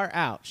 if you are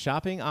out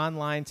shopping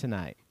online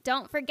tonight,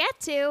 don't forget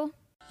to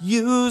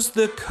use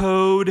the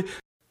code.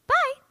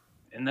 Bye.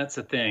 And that's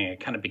the thing. It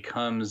kind of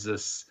becomes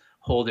this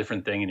whole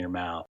different thing in your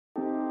mouth.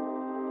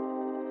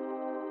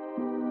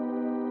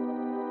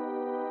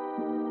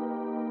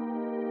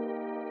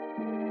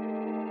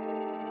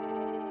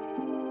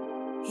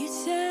 You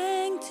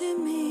sang to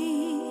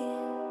me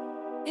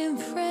in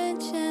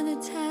French and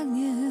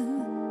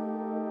Italian.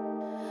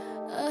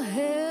 I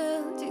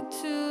held you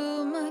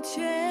to my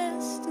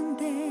chest and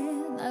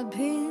then I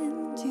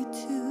pinned you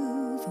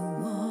to the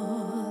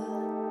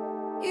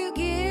wall. You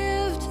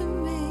give to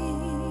me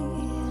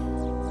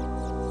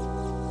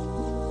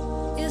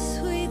your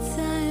sweet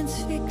silence.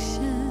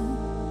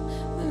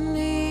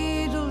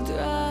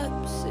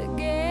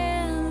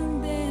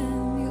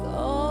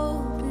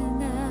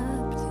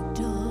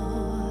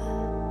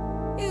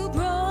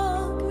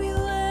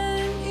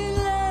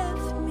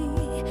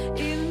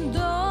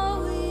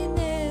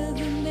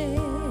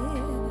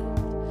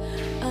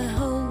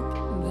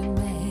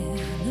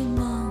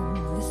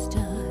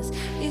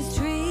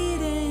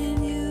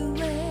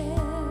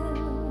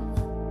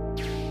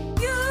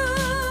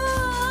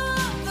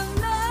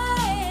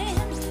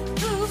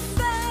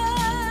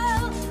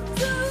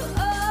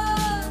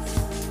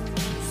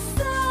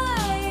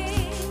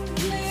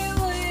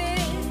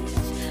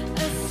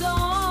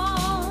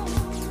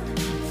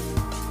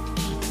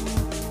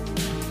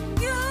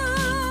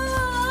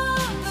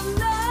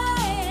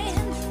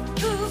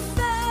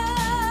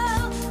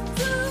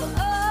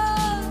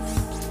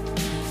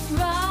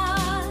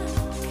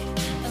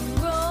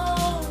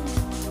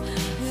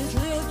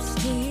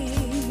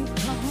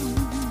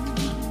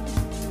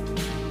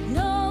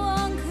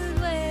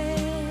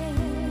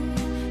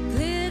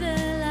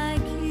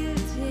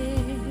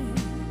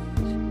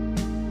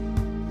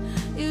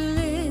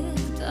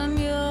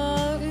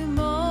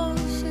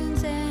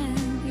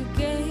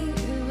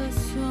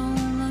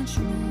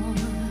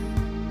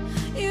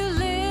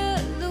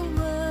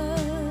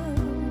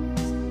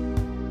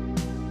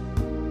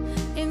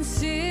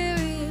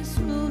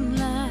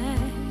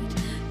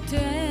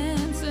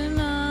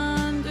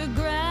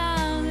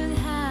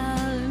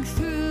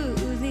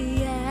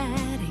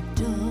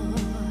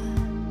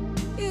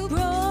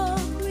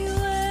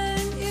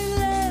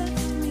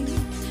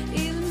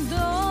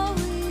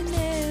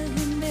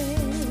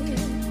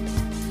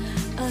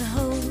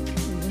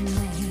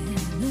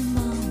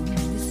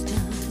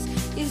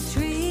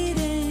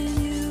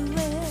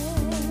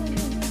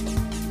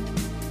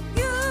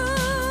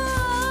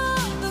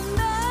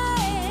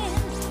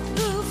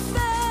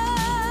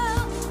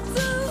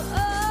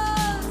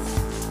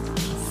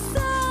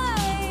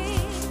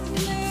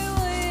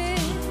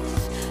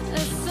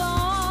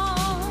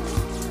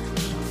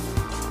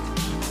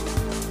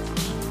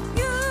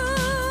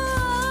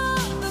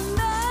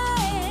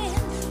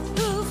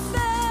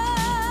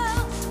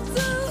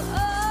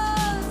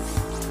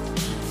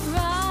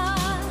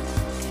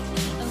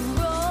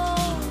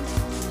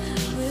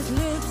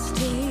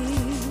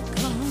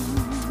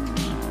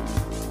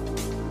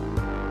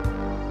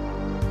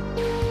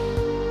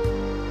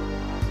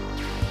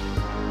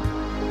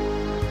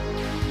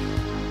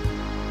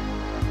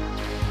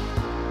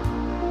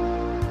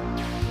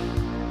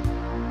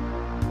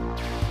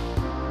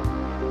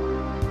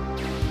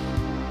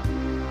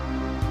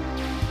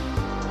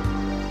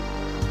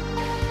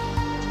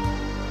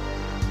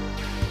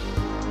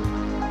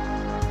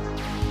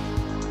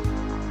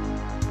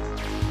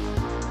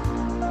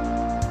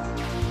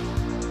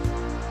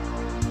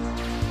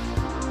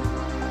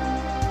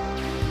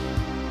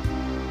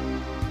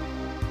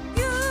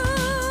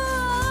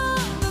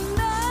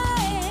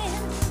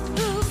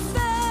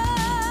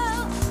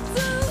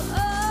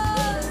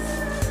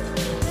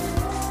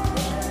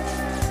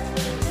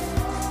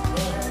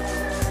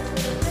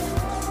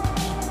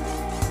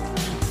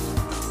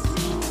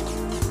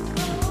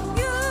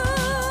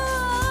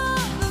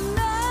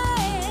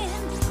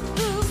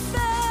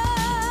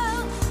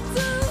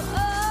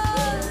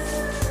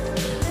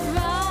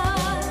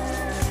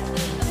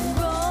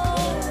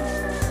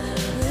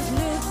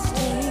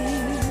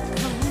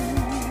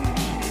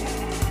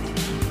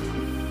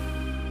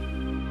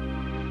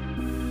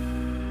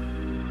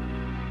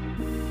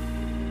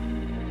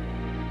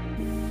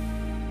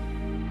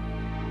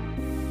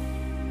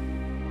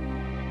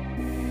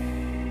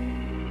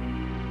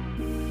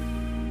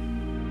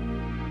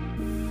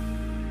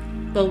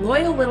 The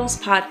Loyal Littles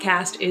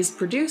podcast is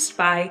produced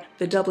by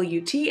the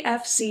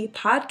WTFC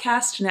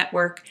Podcast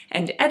Network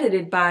and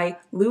edited by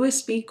Louis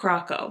B.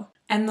 Crocco.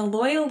 And the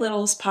Loyal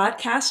Littles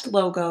podcast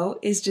logo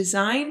is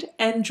designed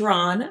and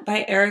drawn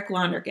by Eric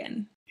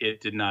Lonergan.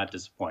 It did not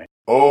disappoint.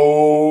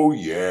 Oh,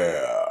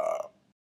 yeah.